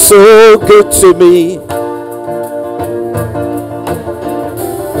so good to me.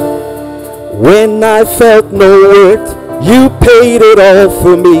 When I felt no worth, you paid it all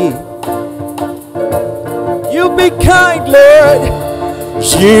for me. You be kind, Lord.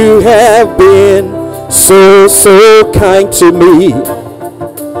 You have been so kind to me.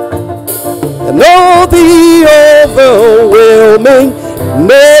 And all the overwhelming,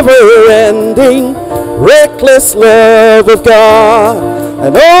 never-ending, reckless love of God,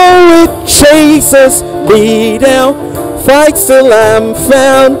 and all it chases me down, fights till I'm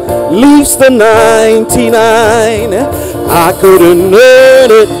found, leaves the 99. I couldn't earn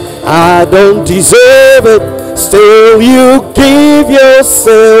it, I don't deserve it, still you give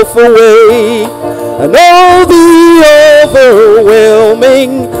yourself away. And all the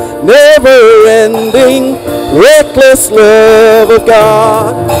overwhelming, never-ending, reckless love of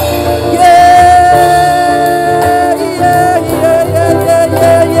God.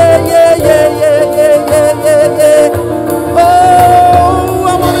 Oh,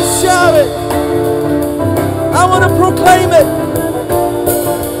 I want to shout it. I want to proclaim it.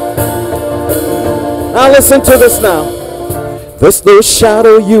 Now listen to this now. There's no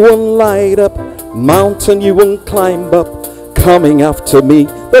shadow you won't light up, mountain you won't climb up, coming after me.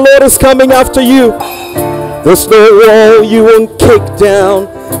 The Lord is coming after you. There's no wall you won't kick down,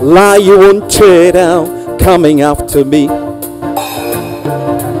 lie you won't tear down, coming after me.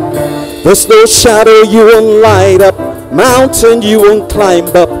 There's no shadow you won't light up, mountain you won't climb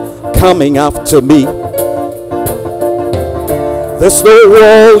up, coming after me. There's no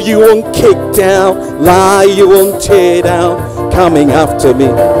wall you won't kick down, lie you won't tear down, coming after me.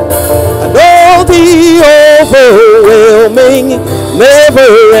 And all the overwhelming,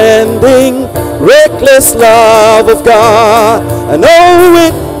 never-ending, reckless love of God, and oh,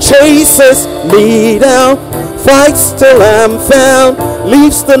 it chases me down, fights till I'm found,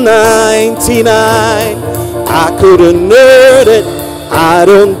 leaves the 99. I couldn't earn it, I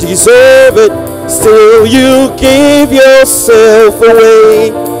don't deserve it. Still you give yourself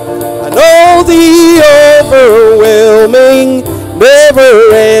away. I know the overwhelming,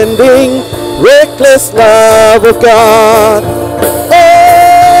 never-ending, reckless love of God.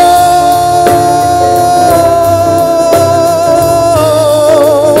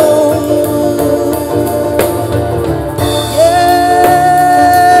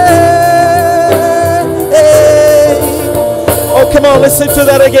 Come on, listen to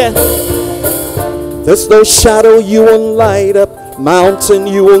that again. There's no shadow you won't light up, mountain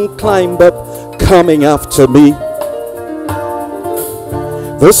you won't climb up, coming after me.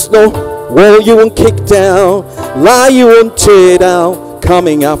 There's no wall you won't kick down, lie you won't tear down,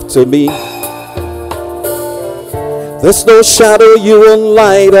 coming after me. There's no shadow you won't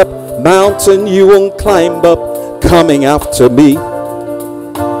light up, mountain you won't climb up, coming after me.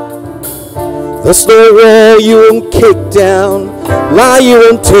 There's no wall you won't kick down, lie you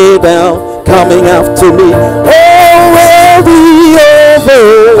won't tear down, coming after me. Oh, the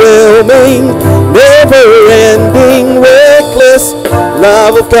overwhelming, never-ending, reckless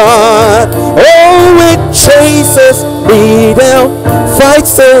love of God. Oh, it chases me down,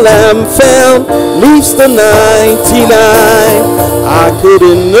 fights till I'm found, leaves the 99. I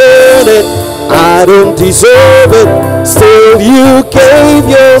couldn't earn it, I don't deserve it, still you gave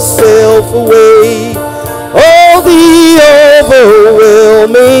yourself away. Oh, the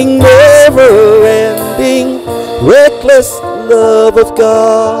overwhelming, never-ending, reckless love of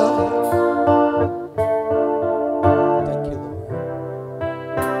God. Thank you, Lord.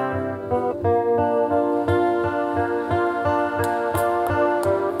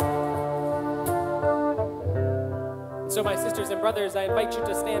 So my sisters and brothers, I invite you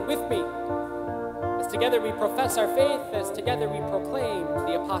to stand with me as together we profess our faith, as together we proclaim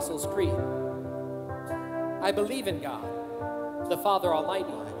the Apostles' Creed. I believe in God, the Father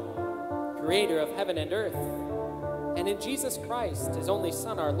Almighty, creator of heaven and earth, and in Jesus Christ, his only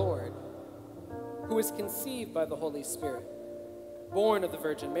Son, our Lord, who was conceived by the Holy Spirit, born of the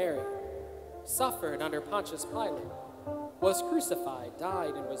Virgin Mary, suffered under Pontius Pilate, was crucified,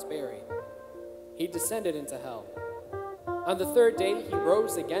 died, and was buried. He descended into hell. On the third day, he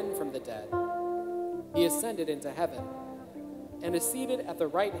rose again from the dead. He ascended into heaven and is seated at the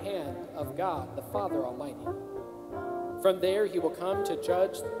right hand of God, the Father Almighty. From there, he will come to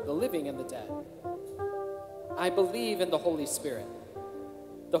judge the living and the dead. I believe in the Holy Spirit,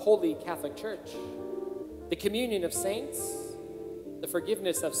 the Holy Catholic Church, the communion of saints, the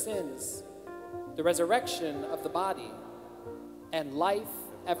forgiveness of sins, the resurrection of the body, and life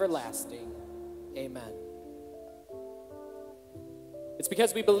everlasting. Amen. It's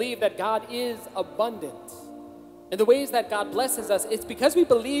because we believe that God is abundant in the ways that God blesses us. It's because we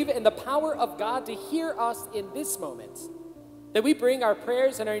believe in the power of God to hear us in this moment that we bring our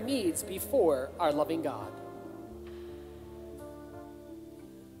prayers and our needs before our loving God.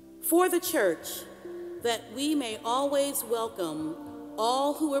 For the church, that we may always welcome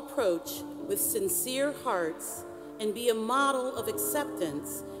all who approach with sincere hearts and be a model of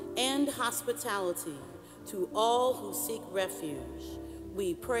acceptance and hospitality to all who seek refuge,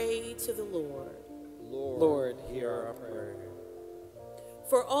 we pray to the Lord. Lord, hear our prayer.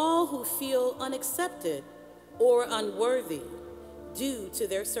 For all who feel unaccepted or unworthy due to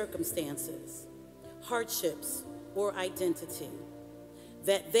their circumstances, hardships, or identity,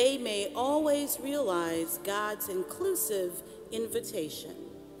 that they may always realize God's inclusive invitation,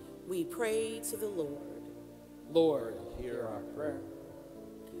 we pray to the Lord. Lord, hear our prayer.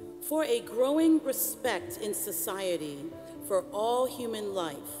 For a growing respect in society for all human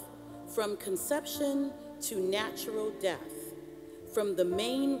life, from conception to natural death, from the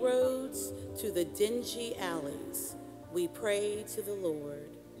main roads to the dingy alleys, we pray to the Lord.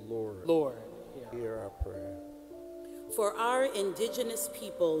 Lord, Hear our prayer. For our indigenous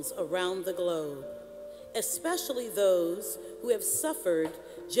peoples around the globe, especially those who have suffered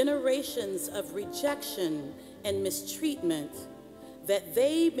generations of rejection and mistreatment, that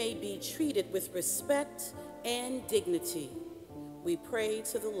they may be treated with respect and dignity, we pray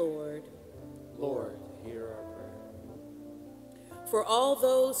to the Lord. Lord, Hear our prayer. For all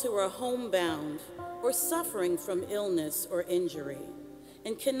those who are homebound or suffering from illness or injury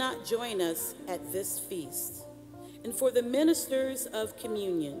and cannot join us at this feast, and for the ministers of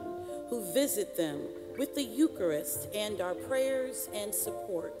communion who visit them with the Eucharist and our prayers and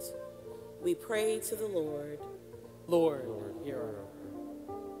support, we pray to the Lord. Lord, hear our prayer.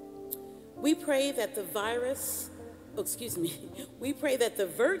 We pray that we pray that the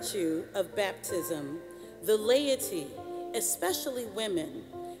virtue of baptism, the laity, especially women,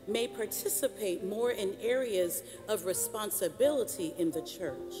 may participate more in areas of responsibility in the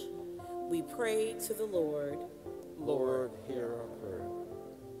church. We pray to the Lord. Lord, hear our prayer.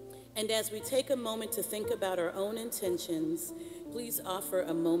 And as we take a moment to think about our own intentions, please offer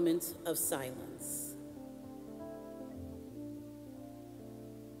a moment of silence.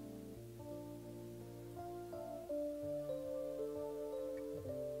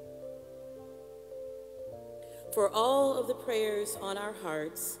 For all of the prayers on our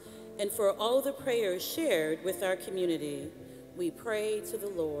hearts and for all the prayers shared with our community, we pray to the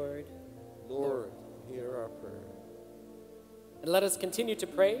Lord. Lord, hear our prayer. And let us continue to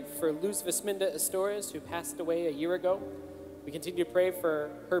pray for Luz Visminda Astores, who passed away a year ago. We continue to pray for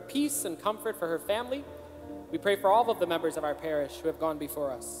her peace and comfort for her family. We pray for all of the members of our parish who have gone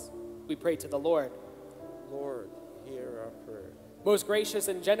before us. We pray to the Lord. Lord, hear our prayer. Most gracious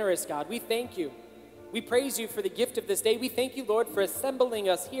and generous God, we thank you. We praise you for the gift of this day. We thank you, Lord, for assembling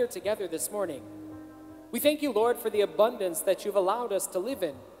us here together this morning. We thank you, Lord, for the abundance that you've allowed us to live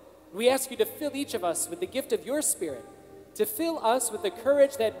in. We ask you to fill each of us with the gift of your Spirit, to fill us with the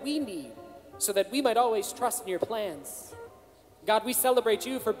courage that we need so that we might always trust in your plans. God, we celebrate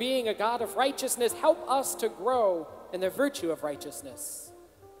you for being a God of righteousness. Help us to grow in the virtue of righteousness.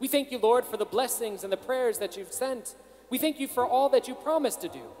 We thank you, Lord, for the blessings and the prayers that you've sent. We thank you for all that you promised to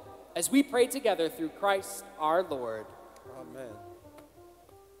do as we pray together through Christ our Lord. Amen.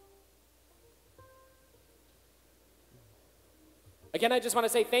 Again, I just want to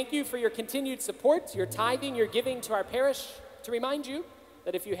say thank you for your continued support, your tithing, your giving to our parish. To remind you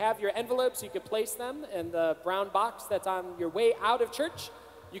that if you have your envelopes, you could place them in the brown box that's on your way out of church.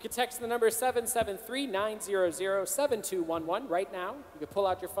 You could text the number 773-900-7211 right now. You could pull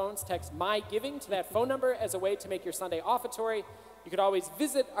out your phones, text My Giving to that phone number as a way to make your Sunday offertory. You could always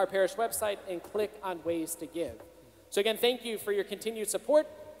visit our parish website and click on Ways to Give. So again, thank you for your continued support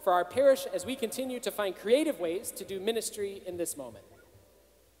for our parish as we continue to find creative ways to do ministry in this moment.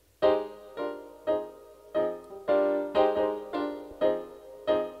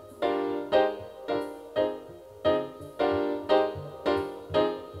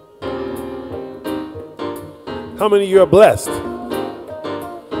 How many of you are blessed?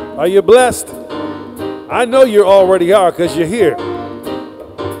 Are you blessed? I know you already are because you're here.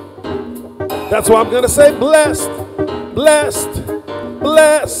 That's why I'm going to say blessed, blessed,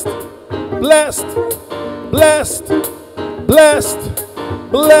 blessed, blessed, blessed, blessed,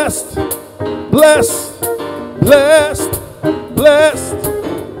 blessed, blessed, blessed, blessed,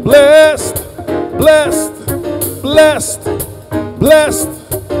 blessed, blessed, blessed, blessed,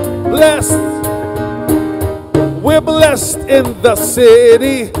 blessed. We're blessed in the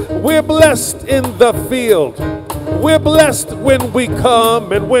city. We're blessed in the field. We're blessed when we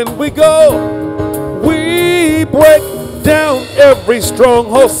come and when we go. We break down every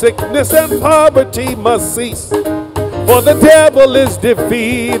stronghold. Sickness and poverty must cease, for the devil is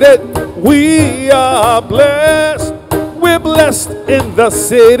defeated. We are blessed. We're blessed in the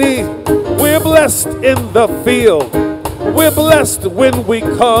city. We're blessed in the field. We're blessed when we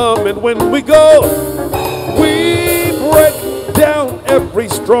come and when we go. We break down every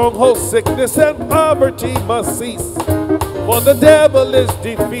stronghold. Sickness and poverty must cease, for the devil is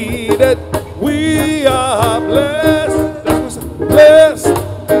defeated. We are blessed, blessed,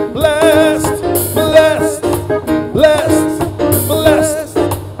 blessed, blessed, blessed, blessed,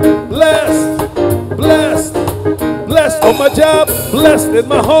 blessed, blessed, blessed on my job, blessed in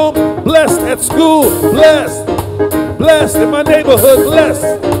my home, blessed at school, blessed, blessed in my neighborhood,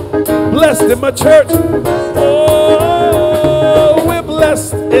 blessed, blessed in my church. Oh, we're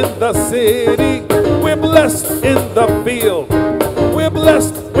blessed in the city. We're blessed in the field. We're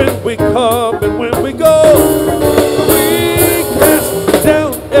blessed when we come and when we go. We cast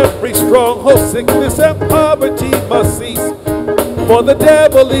down every stronghold. Sickness and poverty must cease, for the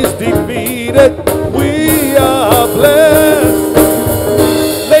devil is defeated. We are blessed.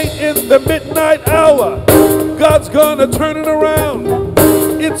 Late in the midnight hour, God's gonna turn it around.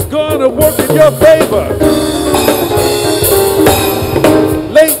 It's gonna work in your favor.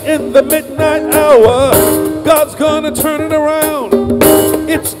 Late in the midnight hour, God's gonna turn it around.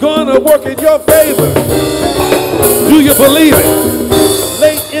 It's gonna work in your favor. Do you believe it?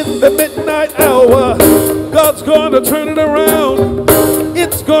 Late in the midnight hour, God's gonna turn it around.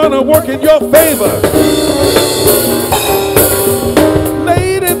 It's gonna work in your favor.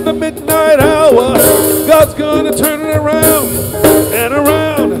 Late in the midnight hour, God's gonna turn it around and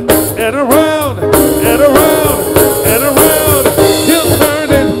around and around and around and around. He'll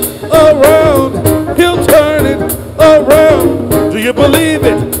turn it around. He'll turn it around. Do you believe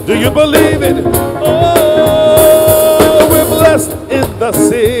it? Do you believe it? Oh, we're blessed in the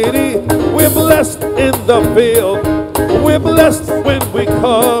city. We're blessed in the field. We're blessed when we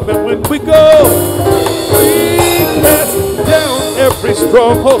come and when we go. We cast down every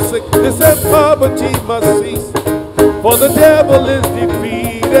stronghold. Sickness and poverty must cease, for the devil is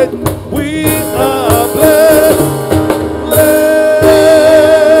defeated. We are blessed. Blessed.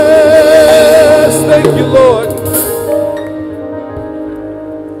 Thank you, Lord.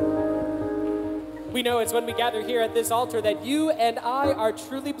 We know it's when we gather here at this altar that you and I are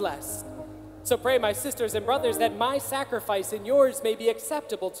truly blessed. So pray, my sisters and brothers, that my sacrifice and yours may be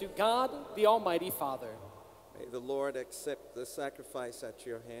acceptable to God, the Almighty Father. May the Lord accept the sacrifice at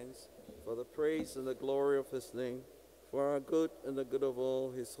your hands for the praise and the glory of his name, for our good and the good of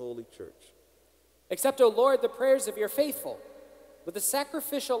all his holy church. Accept, O Lord, the prayers of your faithful with the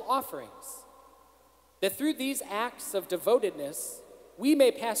sacrificial offerings, that through these acts of devotedness we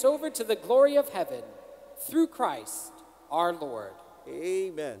may pass over to the glory of heaven through Christ our Lord.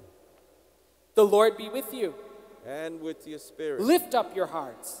 Amen. The Lord be with you. And with your spirit. Lift up your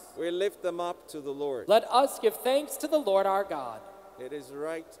hearts. We lift them up to the Lord. Let us give thanks to the Lord our God. It is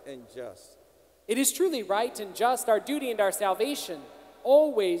right and just. It is truly right and just, our duty and our salvation,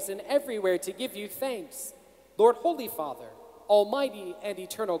 always and everywhere to give you thanks, Lord, Holy Father, Almighty and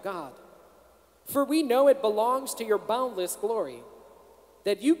eternal God. For we know it belongs to your boundless glory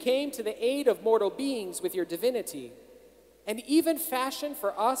that you came to the aid of mortal beings with your divinity, and even fashioned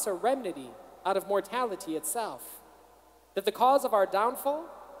for us a remedy out of mortality itself, that the cause of our downfall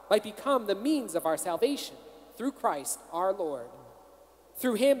might become the means of our salvation through Christ our Lord.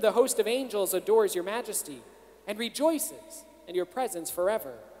 Through him the host of angels adores your majesty and rejoices in your presence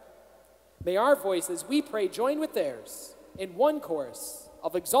forever. May our voices, we pray, join with theirs in one chorus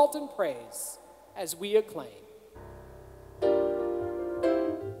of exultant praise as we acclaim.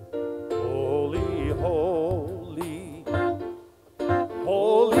 Holy, holy,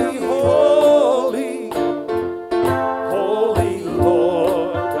 holy, holy, holy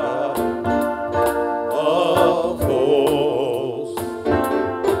Lord God of hosts.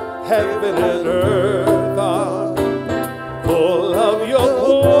 Heaven and earth are full of your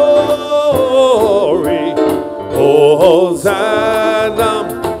glory. Hosanna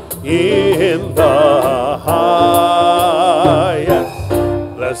in the highest.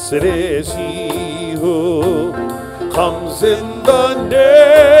 Blessed is he who comes in the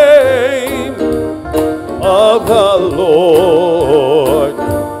name of the Lord,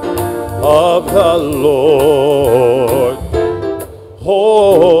 of the Lord.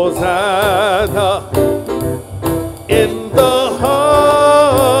 Hosanna in the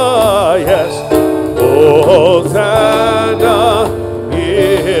highest. Hosanna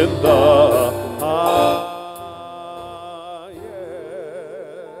in the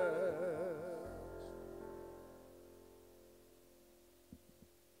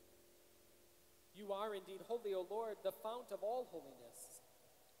You are indeed holy, O Lord, the fount of all holiness.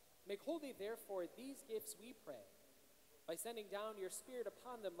 Make holy, therefore, these gifts, we pray, by sending down your Spirit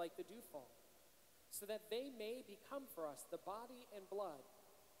upon them like the dewfall, so that they may become for us the body and blood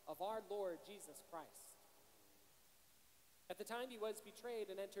of our Lord Jesus Christ. At the time he was betrayed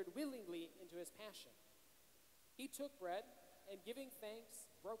and entered willingly into his passion, he took bread and, giving thanks,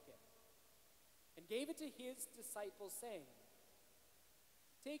 broke it and gave it to his disciples, saying,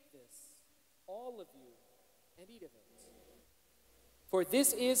 "Take this, all of you, and eat of it. For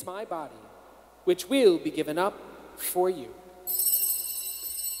this is my body, which will be given up for you."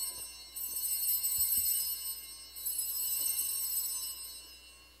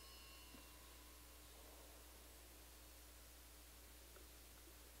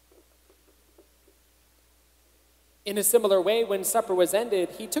 In a similar way, when supper was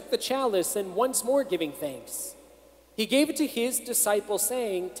ended, he took the chalice and, once more giving thanks, he gave it to his disciples,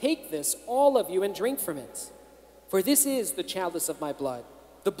 saying, "Take this, all of you, and drink from it. For this is the chalice of my blood,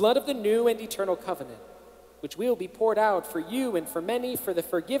 the blood of the new and eternal covenant, which will be poured out for you and for many for the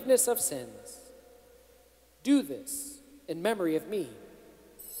forgiveness of sins. Do this in memory of me."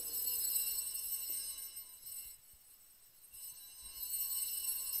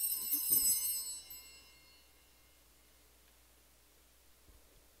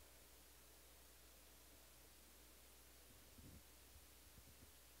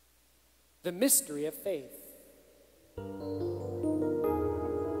 The mystery of faith.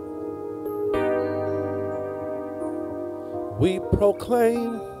 We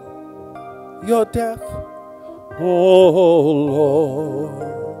proclaim your death, O Lord,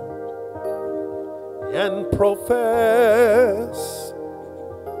 and profess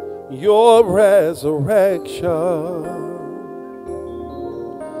your resurrection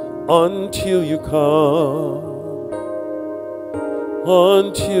until you come.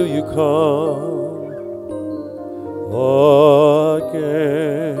 until you come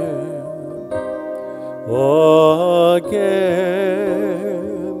again,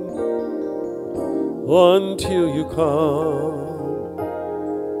 until you come,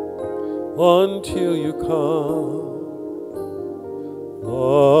 until you come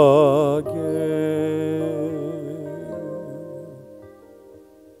again.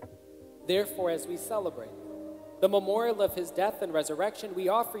 Therefore, as we celebrate the memorial of his death and resurrection, we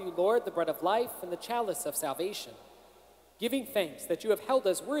offer you, Lord, the bread of life and the chalice of salvation, giving thanks that you have held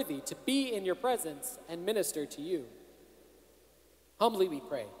us worthy to be in your presence and minister to you. Humbly we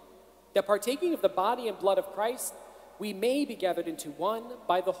pray that partaking of the body and blood of Christ, we may be gathered into one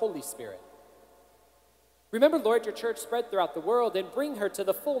by the Holy Spirit. Remember, Lord, your church spread throughout the world and bring her to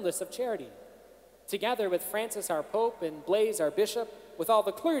the fullness of charity, together with Francis our Pope and Blaise our Bishop, with all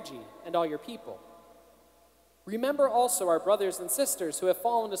the clergy and all your people. Remember also our brothers and sisters who have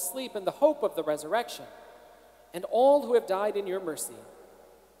fallen asleep in the hope of the resurrection, and all who have died in your mercy.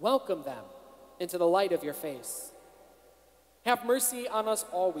 Welcome them into the light of your face. Have mercy on us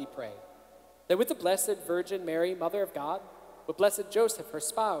all, we pray, that with the Blessed Virgin Mary, Mother of God, with Blessed Joseph, her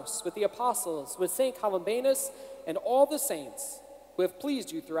spouse, with the apostles, with Saint Columbanus, and all the saints who have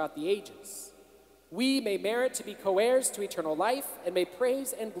pleased you throughout the ages, we may merit to be co-heirs to eternal life and may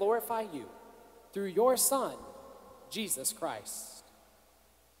praise and glorify you through your Son, Jesus Christ.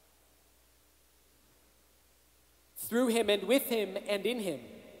 Through him and with him and in him,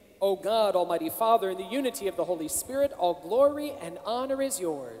 O God, Almighty Father, in the unity of the Holy Spirit, all glory and honor is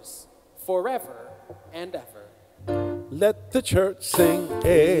yours forever and ever. Let the church sing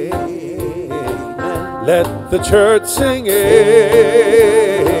amen. Let the church sing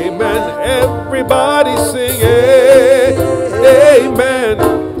amen. Everybody sing amen.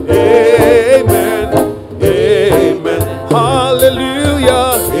 Amen. Amen.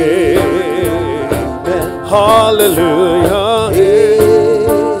 Hallelujah. Amen. Hallelujah.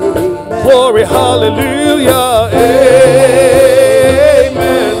 Amen. Glory, hallelujah. Amen.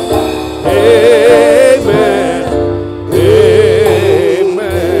 Amen.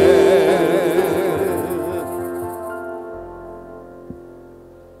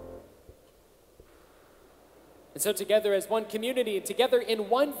 And so together as one community and together in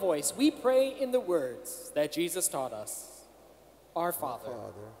one voice, we pray in the words that Jesus taught us. Our Father,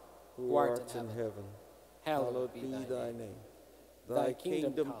 who art in heaven, hallowed be thy name. Thy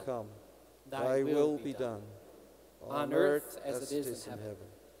kingdom come, thy will be done, on earth as it is in heaven.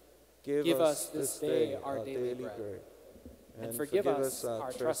 Give us this day our daily bread, and forgive us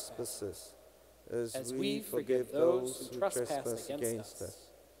our trespasses, as we forgive those who trespass against us.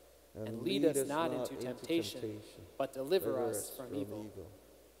 And lead us not into temptation, but deliver us from evil.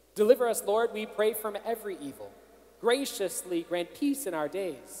 Deliver us, Lord, we pray, from every evil. Graciously grant peace in our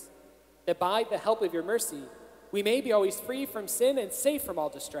days, that by the help of your mercy, we may be always free from sin and safe from all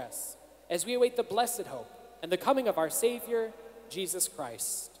distress, as we await the blessed hope and the coming of our Savior, Jesus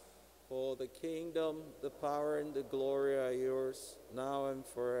Christ. For the kingdom, the power, and the glory are yours, now and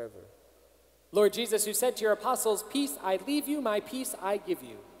forever. Lord Jesus, who said to your apostles, "Peace I leave you, my peace I give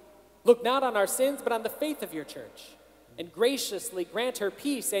you," look not on our sins, but on the faith of your church, and graciously grant her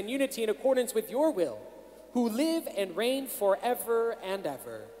peace and unity in accordance with your will, who live and reign forever and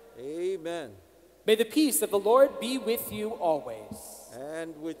ever. Amen. May the peace of the Lord be with you always.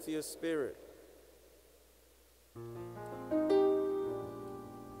 And with your spirit.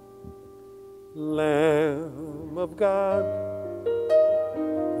 Lamb of God,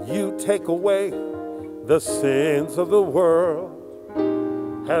 you take away the sins of the world.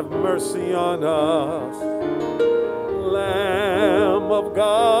 Have mercy on us. Lamb of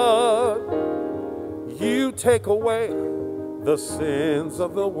God, you take away the sins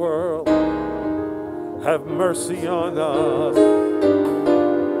of the world. Have mercy on us.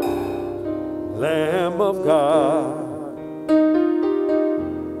 Lamb of God,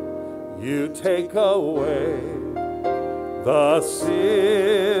 you take away the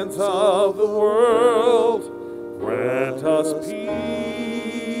sins of the world. Grant us peace.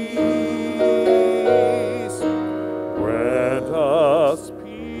 Grant us peace.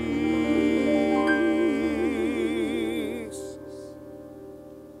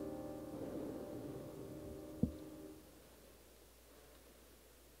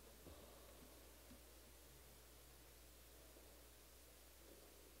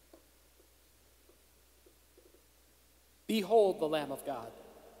 Behold the Lamb of God.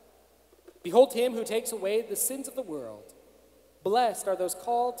 Behold him who takes away the sins of the world. Blessed are those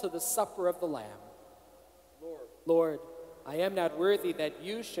called to the supper of the Lamb. Lord, I am not worthy that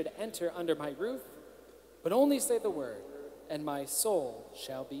you should enter under my roof, but only say the word, and my soul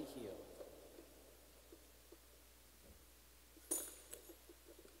shall be healed.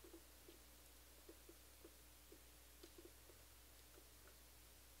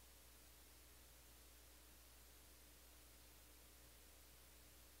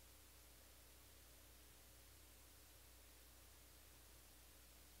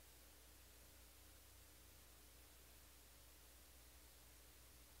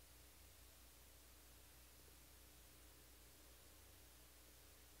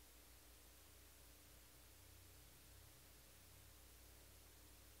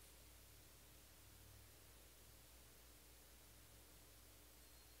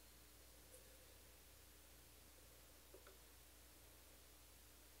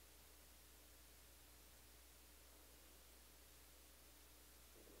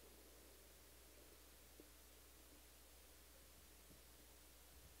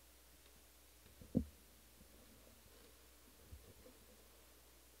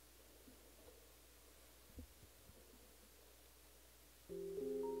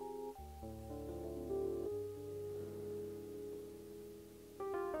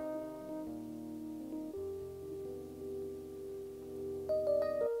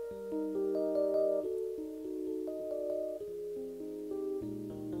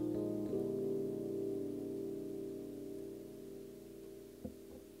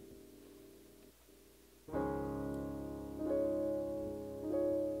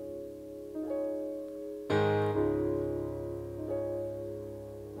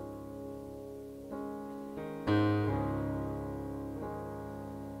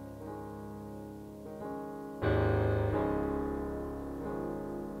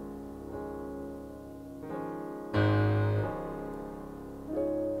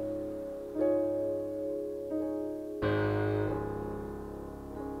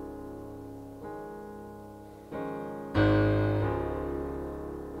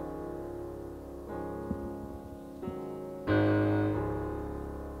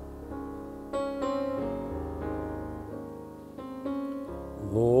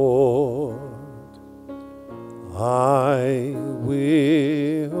 Lord, I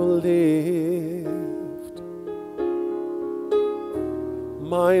will lift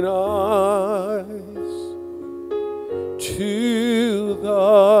mine eyes to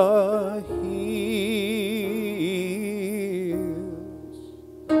the hills,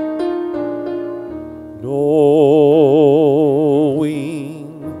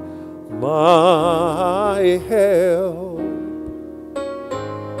 knowing my help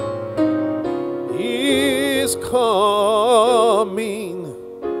is coming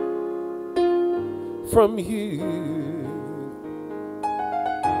from you.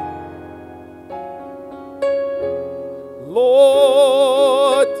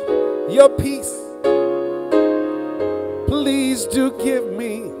 Lord, your peace, please do give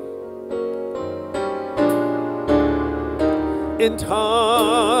me in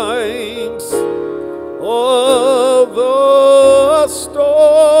times of the storm.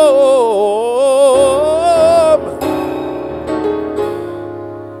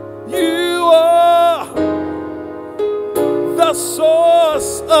 You are the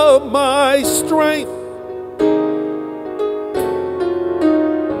source of my strength.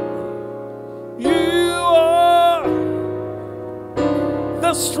 You are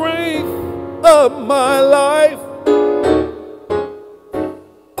the strength of my life.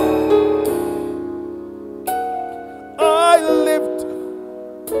 I lift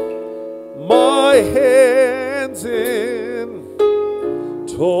my hands in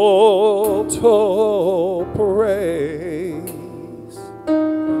total praise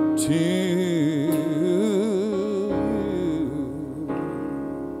to you.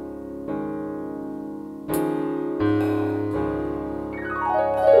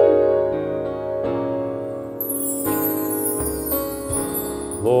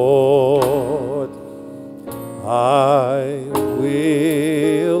 Lord, I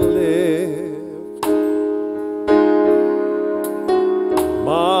will lift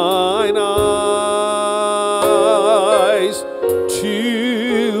mine eyes to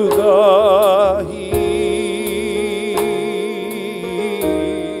the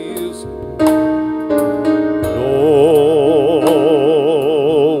hills,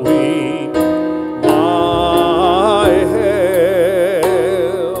 knowing my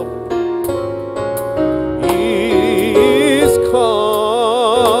help is coming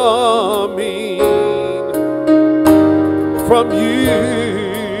from you.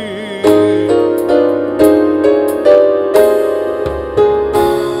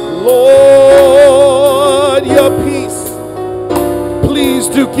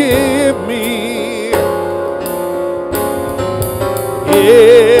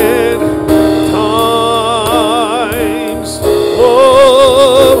 in times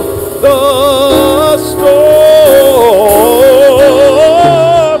of the storm.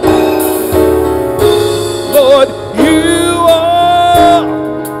 Lord, you are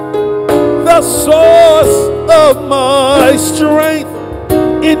the source of my strength.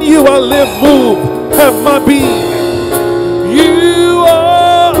 In you I live, move, have my being. You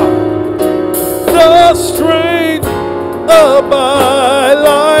are the strength of my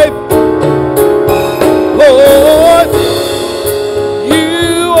life. Lord,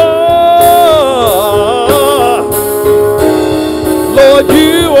 you are. Lord,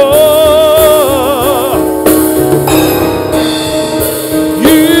 you are.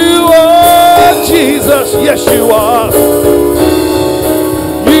 You are Jesus. Yes, you are.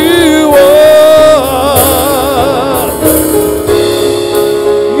 You are.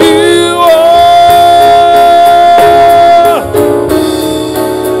 You are.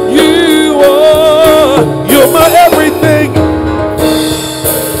 You are. You're my everything.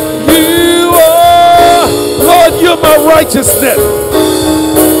 You are. Lord, you're my righteousness.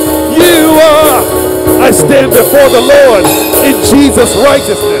 You are. I stand before the Lord in Jesus'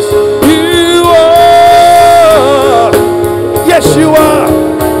 righteousness. You are. Yes, you are.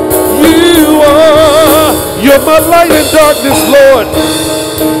 You are. You're my light in darkness, Lord.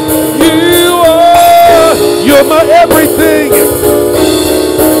 You are. You're my everything.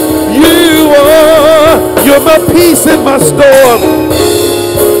 You are. You're my peace in my storm.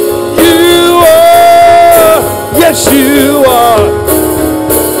 You are. Yes, you are.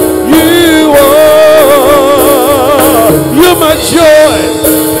 You are. You're my joy.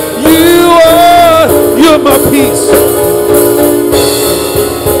 You are. You're my peace.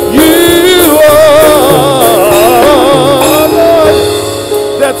 You are, Lord.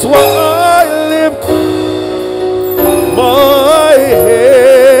 That's why I lift my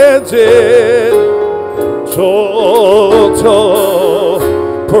hands in total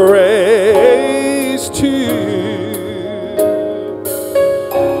praise to you.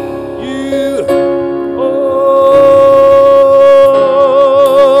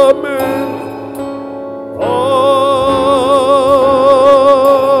 Amen.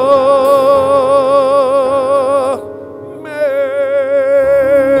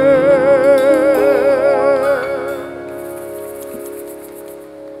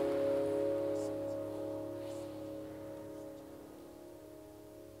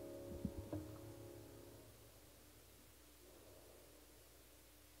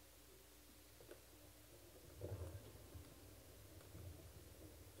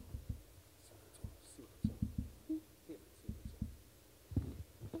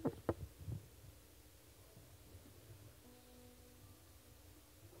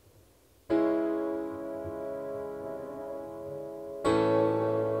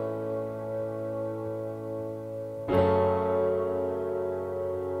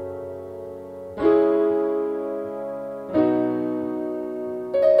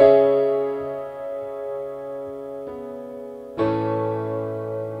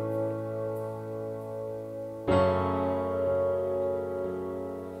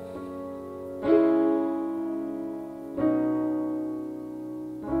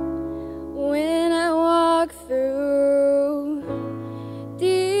 When I walk through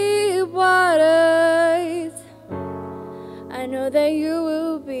deep waters, I know that you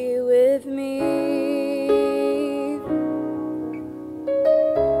will be with me.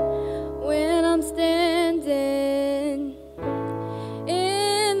 When I'm standing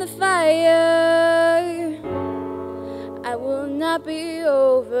in the fire, I will not be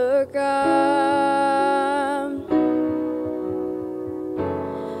overcome.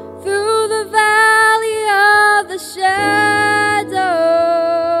 Through the valley of the shadow,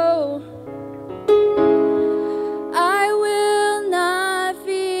 I will not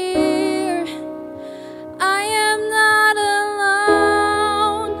fear. I am not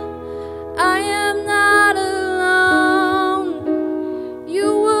alone. I am not alone. You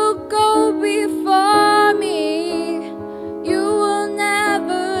will go before me. You will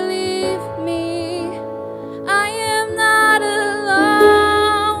never leave me. I am not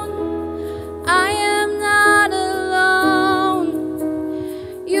alone. I am not alone.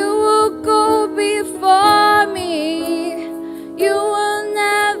 You will go before me. You will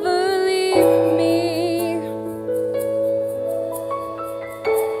never leave me.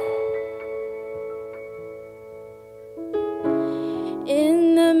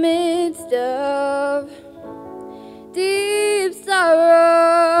 In the midst of deep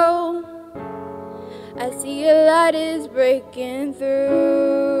sorrow, I see a light is breaking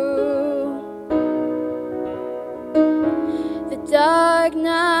through. The dark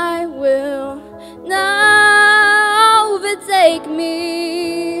night will not overtake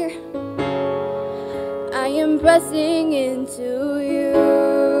me. I am pressing into you.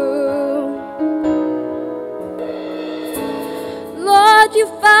 Lord, you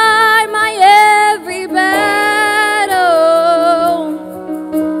fight my every battle,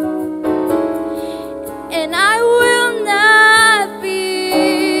 and I will not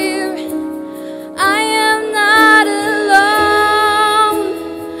fear. I am not alone.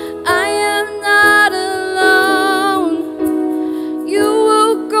 I am not alone. You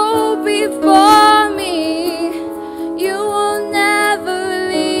will go before me. You will never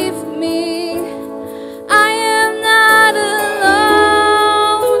leave me. I am not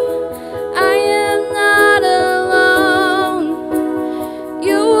alone. I am not alone.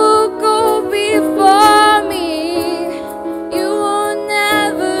 You will go before me. You will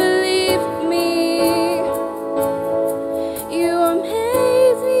never leave me. You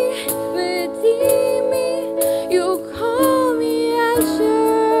amaze me, redeem me. You call me Asher.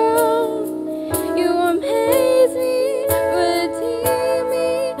 You amaze me, redeem me.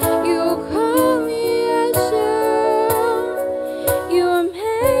 You call me Asher. You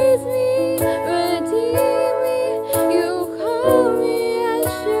amaze me, redeem me. You call me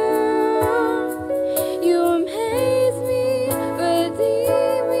Asher. You amaze me,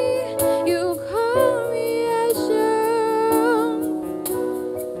 redeem me. You call me Asher.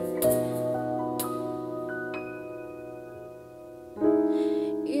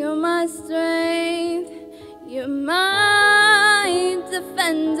 You're my strength, you're my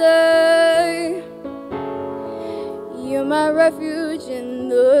defender. You're my refuge in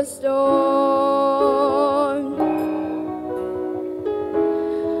the storm.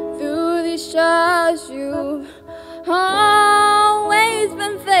 Through these trials, you've always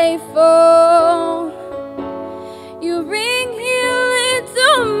been faithful. You bring healing to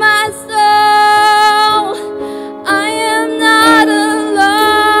my soul. I am not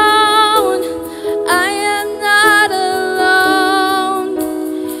alone. I am not alone.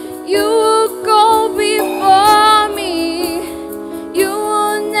 You will go before me. You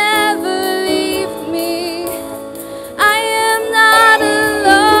will never leave me. I am not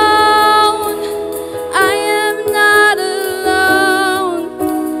alone. I am not alone.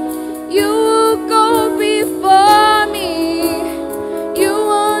 You will go before me. You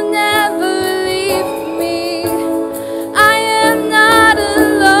will never leave me. I am not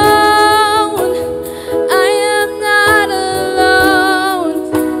alone. I am not alone.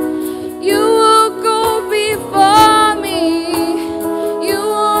 You will go before me. You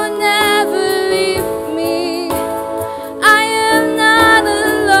will never leave me. I am not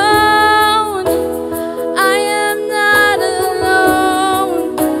alone. I am not alone.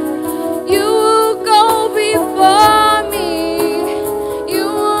 You will go before me. You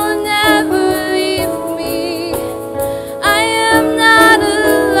will never leave me. I am not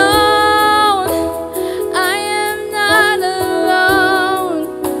alone. I am not alone.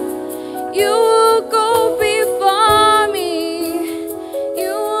 You will go before me.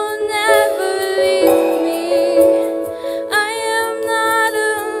 You will never leave me. I am not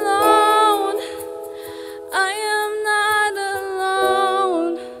alone. I am not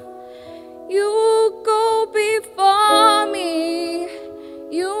alone. You will go before me.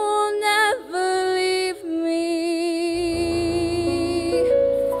 You will never leave me.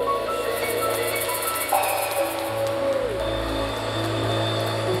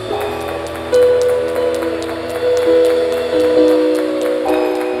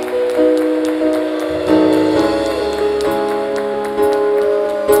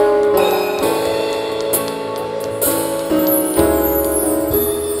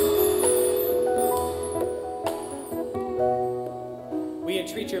 We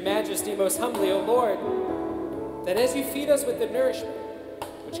entreat your majesty most humbly, O Lord, that as you feed us with the nourishment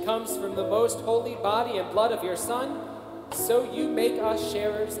which comes from the most holy body and blood of your Son, so you make us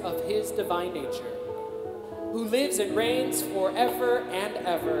sharers of his divine nature, who lives and reigns forever and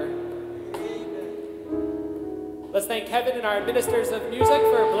ever. Let's thank Kevin and our ministers of music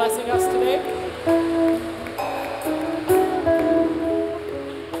for blessing us today.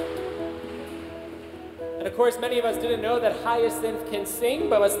 And of course, many of us didn't know that Hyacinth can sing,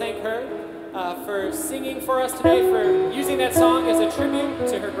 but let's thank her for singing for us today, for using that song as a tribute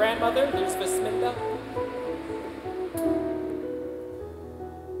to her grandmother. There's Vasminda.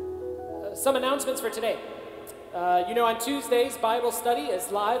 Some announcements for today. On Tuesdays, Bible study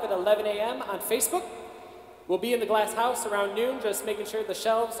is live at 11 a.m. on Facebook. We'll be in the Glass House around noon, just making sure the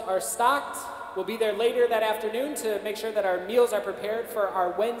shelves are stocked. We'll be there later that afternoon to make sure that our meals are prepared for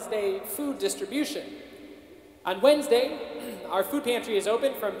our Wednesday food distribution. On Wednesday, our food pantry is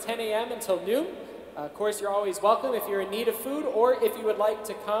open from 10 a.m. until noon. Of course, you're always welcome if you're in need of food, or if you would like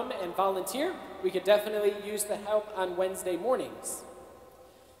to come and volunteer. We could definitely use the help on Wednesday mornings.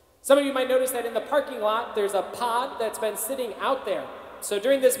 Some of you might notice that in the parking lot, there's a pod that's been sitting out there. So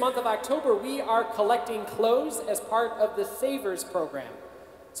during this month of October, we are collecting clothes as part of the Savers program.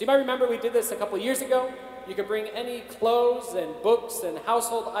 So you might remember we did this a couple years ago. You could bring any clothes and books and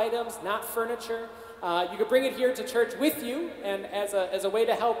household items, not furniture. You could bring it here to church with you, and as a way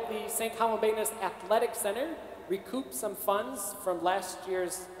to help the St. Columbanus Athletic Center recoup some funds from last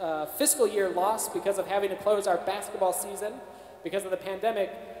year's fiscal year loss because of having to close our basketball season because of the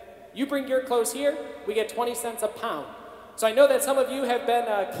pandemic. You bring your clothes here, we get 20 cents a pound. So I know that some of you have been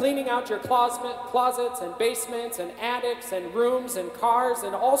cleaning out your closets and basements and attics and rooms and cars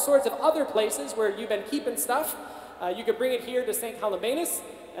and all sorts of other places where you've been keeping stuff. You could bring it here to St. Columbanus,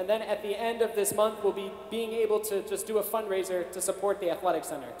 and then at the end of this month, we'll be being able to just do a fundraiser to support the Athletic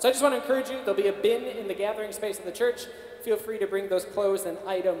Center. So I just want to encourage you, there'll be a bin in the gathering space of the church. Feel free to bring those clothes and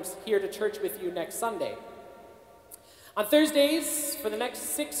items here to church with you next Sunday. On Thursdays, for the next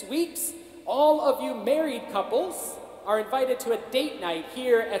 6 weeks, all of you married couples are invited to a date night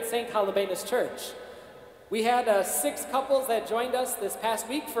here at St. Columbanus Church. We had 6 couples that joined us this past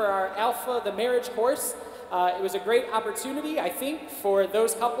week for our Alpha, the marriage course. It was a great opportunity, I think, for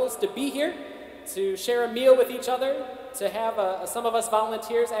those couples to be here, to share a meal with each other, to have some of us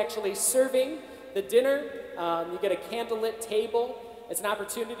volunteers actually serving the dinner. You get a candlelit table. It's an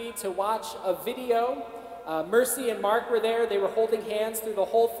opportunity to watch a video. Mercy and Mark were there. They were holding hands through the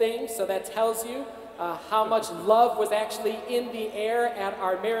whole thing, so that tells you how much love was actually in the air at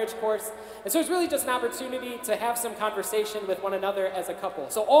our marriage course. And so it's really just an opportunity to have some conversation with one another as a couple.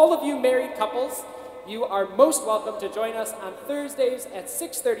 So all of you married couples, you are most welcome to join us on Thursdays at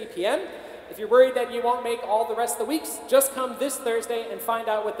 6:30 p.m. If you're worried that you won't make all the rest of the weeks, just come this Thursday and find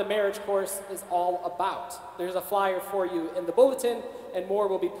out what the marriage course is all about. There's a flyer for you in the bulletin, and more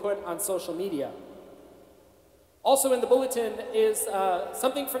will be put on social media. Also in the bulletin is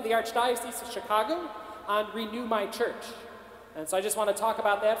something from the Archdiocese of Chicago on Renew My Church. And so I just want to talk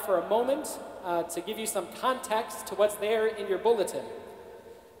about that for a moment to give you some context to what's there in your bulletin.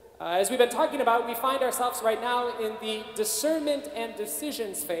 As we've been talking about, we find ourselves right now in the discernment and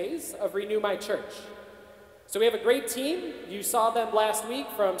decisions phase of Renew My Church. So we have a great team. You saw them last week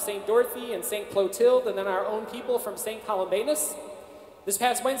from St. Dorothy and St. Clotilde, and then our own people from St. Columbanus. This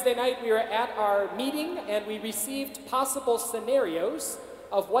past Wednesday night, we were at our meeting, and we received possible scenarios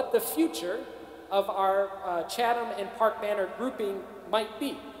of what the future of our Chatham and Park Manor grouping might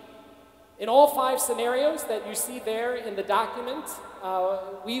be. In all 5 scenarios that you see there in the document,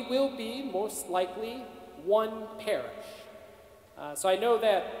 we will be most likely one parish. So I know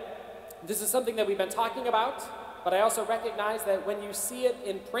that this is something that we've been talking about, but I also recognize that when you see it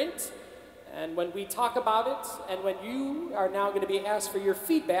in print, and when we talk about it, and when you are now going to be asked for your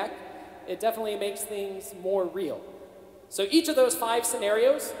feedback, it definitely makes things more real. So each of those 5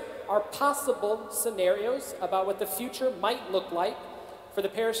 scenarios are possible scenarios about what the future might look like for the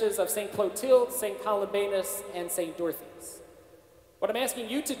parishes of St. Clotilde, St. Columbanus, and St. Dorothy's. What I'm asking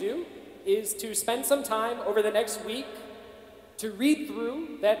you to do is to spend some time over the next week to read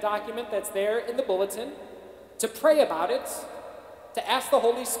through that document that's there in the bulletin, to pray about it, to ask the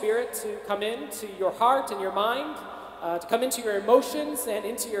Holy Spirit to come into your heart and your mind, to come into your emotions and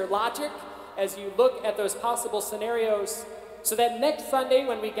into your logic as you look at those possible scenarios, so that next Sunday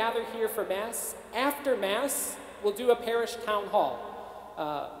when we gather here for Mass, after Mass, we'll do a parish town hall.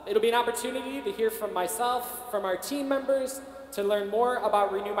 It'll be an opportunity to hear from myself, from our team members, to learn more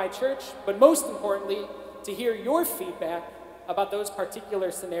about Renew My Church, but most importantly, to hear your feedback about those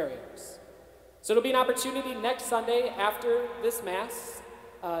particular scenarios. So it'll be an opportunity next Sunday after this Mass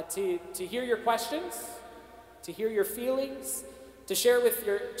to hear your questions, to hear your feelings, to share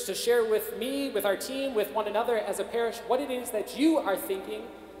with me, with our team, with one another as a parish, what it is that you are thinking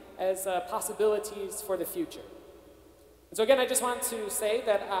as possibilities for the future. And so again, I just want to say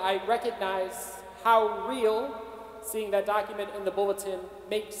that I recognize how real seeing that document in the bulletin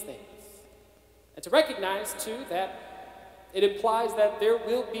makes things. And to recognize, too, that it implies that there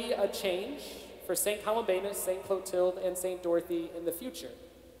will be a change for St. Columbanus, St. Clotilde, and St. Dorothy in the future.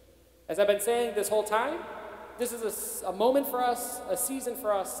 As I've been saying this whole time, this is a moment for us, a season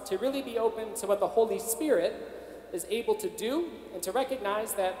for us to really be open to what the Holy Spirit is able to do, and to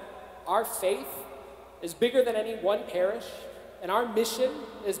recognize that our faith is bigger than any one parish, and our mission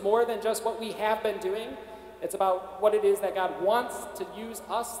is more than just what we have been doing. It's about what it is that God wants to use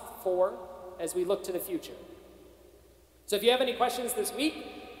us for as we look to the future. So if you have any questions this week,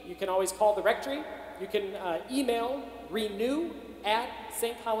 you can always call the rectory. You can email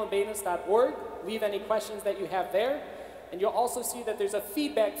renew@stcolumbanus.org. Leave any questions that you have there. And you'll also see that there's a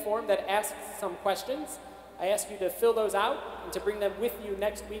feedback form that asks some questions. I ask you to fill those out and to bring them with you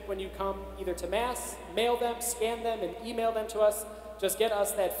next week when you come either to Mass, mail them, scan them, and email them to us. Just get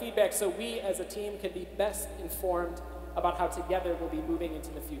us that feedback so we as a team can be best informed about how together we'll be moving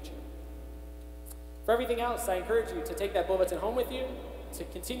into the future. For everything else, I encourage you to take that bulletin home with you, to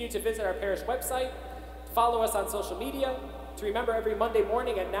continue to visit our parish website, follow us on social media, to remember every Monday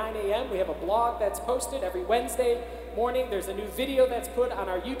morning at 9 a.m. we have a blog that's posted. Every Wednesday morning there's a new video that's put on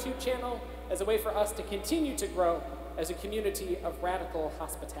our YouTube channel as a way for us to continue to grow as a community of radical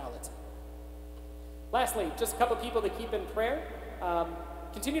hospitality. Lastly, just a couple people to keep in prayer.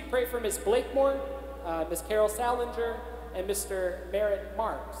 Continue to pray for Ms. Blakemore, Ms. Carol Salinger, and Mr. Merritt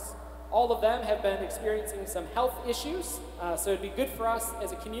Marks. All of them have been experiencing some health issues, so it'd be good for us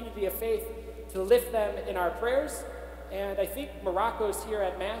as a community of faith to lift them in our prayers. And I think Morocco's here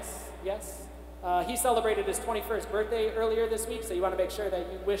at Mass, yes? He celebrated his 21st birthday earlier this week, so you want to make sure that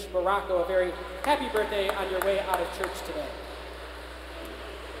you wish Morocco a very happy birthday on your way out of church today.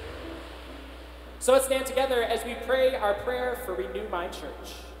 So let's stand together as we pray our prayer for Renew My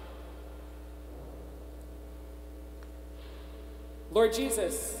Church. Lord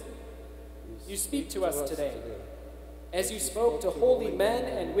Jesus, you speak to us today, as you spoke to holy men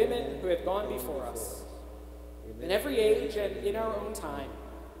and women who have gone before us. In every age and in our own time,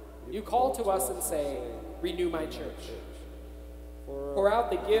 you call to us and say, renew my church. Pour out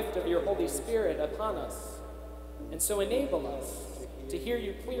the gift of your Holy Spirit upon us, and so enable us to hear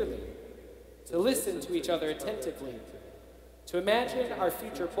you clearly, to listen to each other attentively, to imagine our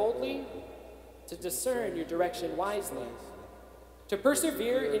future boldly, to discern your direction wisely, to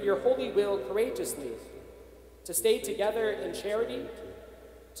persevere in your holy will courageously, to stay together in charity,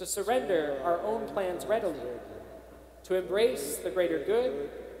 to surrender our own plans readily, to embrace the greater good,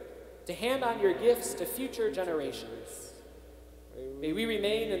 to hand on your gifts to future generations. May we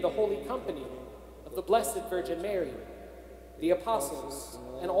remain in the holy company of the Blessed Virgin Mary, the apostles,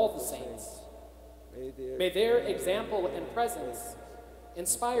 and all the saints. May their example and presence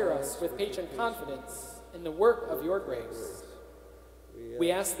inspire us with patient confidence in the work of your grace.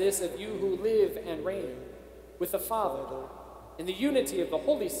 We ask this of you who live and reign with the Father in the unity of the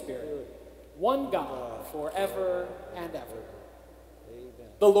Holy Spirit, one God, forever and ever. Amen.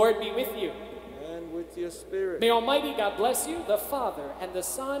 The Lord be with you. And with your spirit. May Almighty God bless you, the Father, and the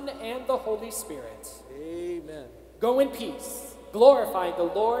Son, and the Holy Spirit. Amen. Go in peace, glorifying the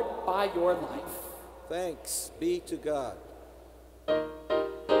Lord by your life. Thanks be to God.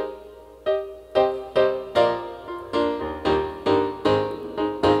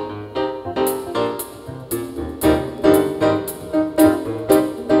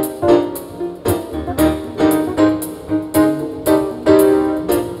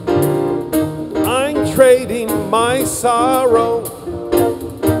 My sorrow,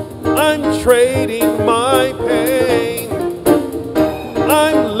 I'm trading my pain,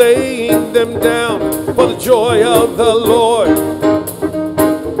 I'm laying them down for the joy of the Lord.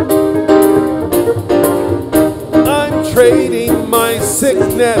 I'm trading my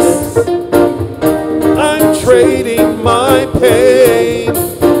sickness, I'm trading my pain,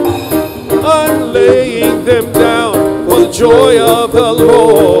 I'm laying them down for the joy of the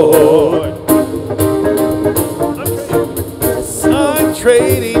Lord.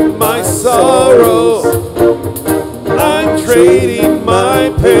 Trading my sorrow, I'm trading my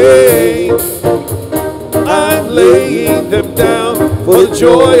pain, I'm laying them down for the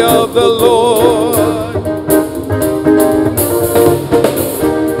joy of the Lord.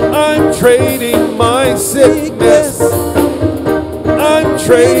 I'm trading my sickness, I'm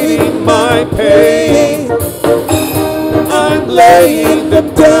trading my pain, I'm laying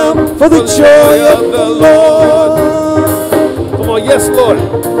them down for the joy of the Lord. Yes, Lord.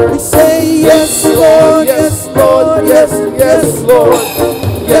 We say yes, Lord, yes, Lord, yes, yes, Lord.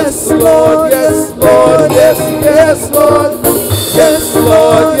 Yes, Lord, yes, Lord, yes, yes, Lord. Yes,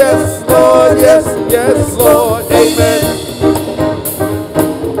 Lord, yes, Lord, yes, yes, Lord. Amen.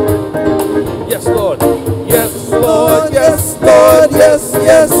 Yes, Lord. Yes, Lord, yes, Lord, yes,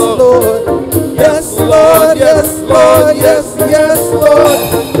 yes, Lord. Yes, Lord, yes, Lord, yes, yes, Lord.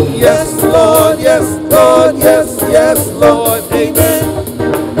 Yes, Lord, yes, Lord, yes, yes, Lord. Amen.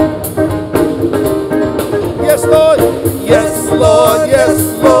 Yes, Lord. Yes, Lord, yes,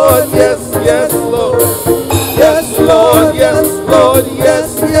 Lord, yes, yes, Lord. Yes, Lord, yes, Lord,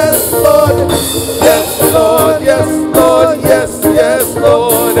 yes, yes, Lord. Yes, Lord, yes, Lord, yes, yes,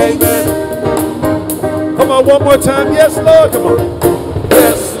 Lord. Amen. Come on, one more time. Yes, Lord. Come on.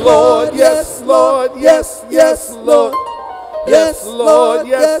 Yes, Lord, yes, Lord, yes, yes, Lord. Lord,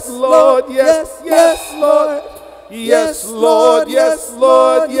 yes, Lord, yes, yes, Lord. Yes, Lord, yes,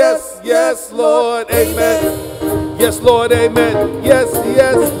 Lord, yes, yes, Lord, amen. Yes, Lord, amen. Yes,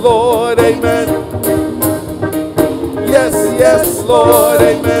 yes, Lord, amen. Yes, yes, Lord,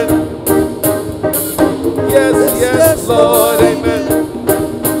 amen. Yes, yes, Lord, amen.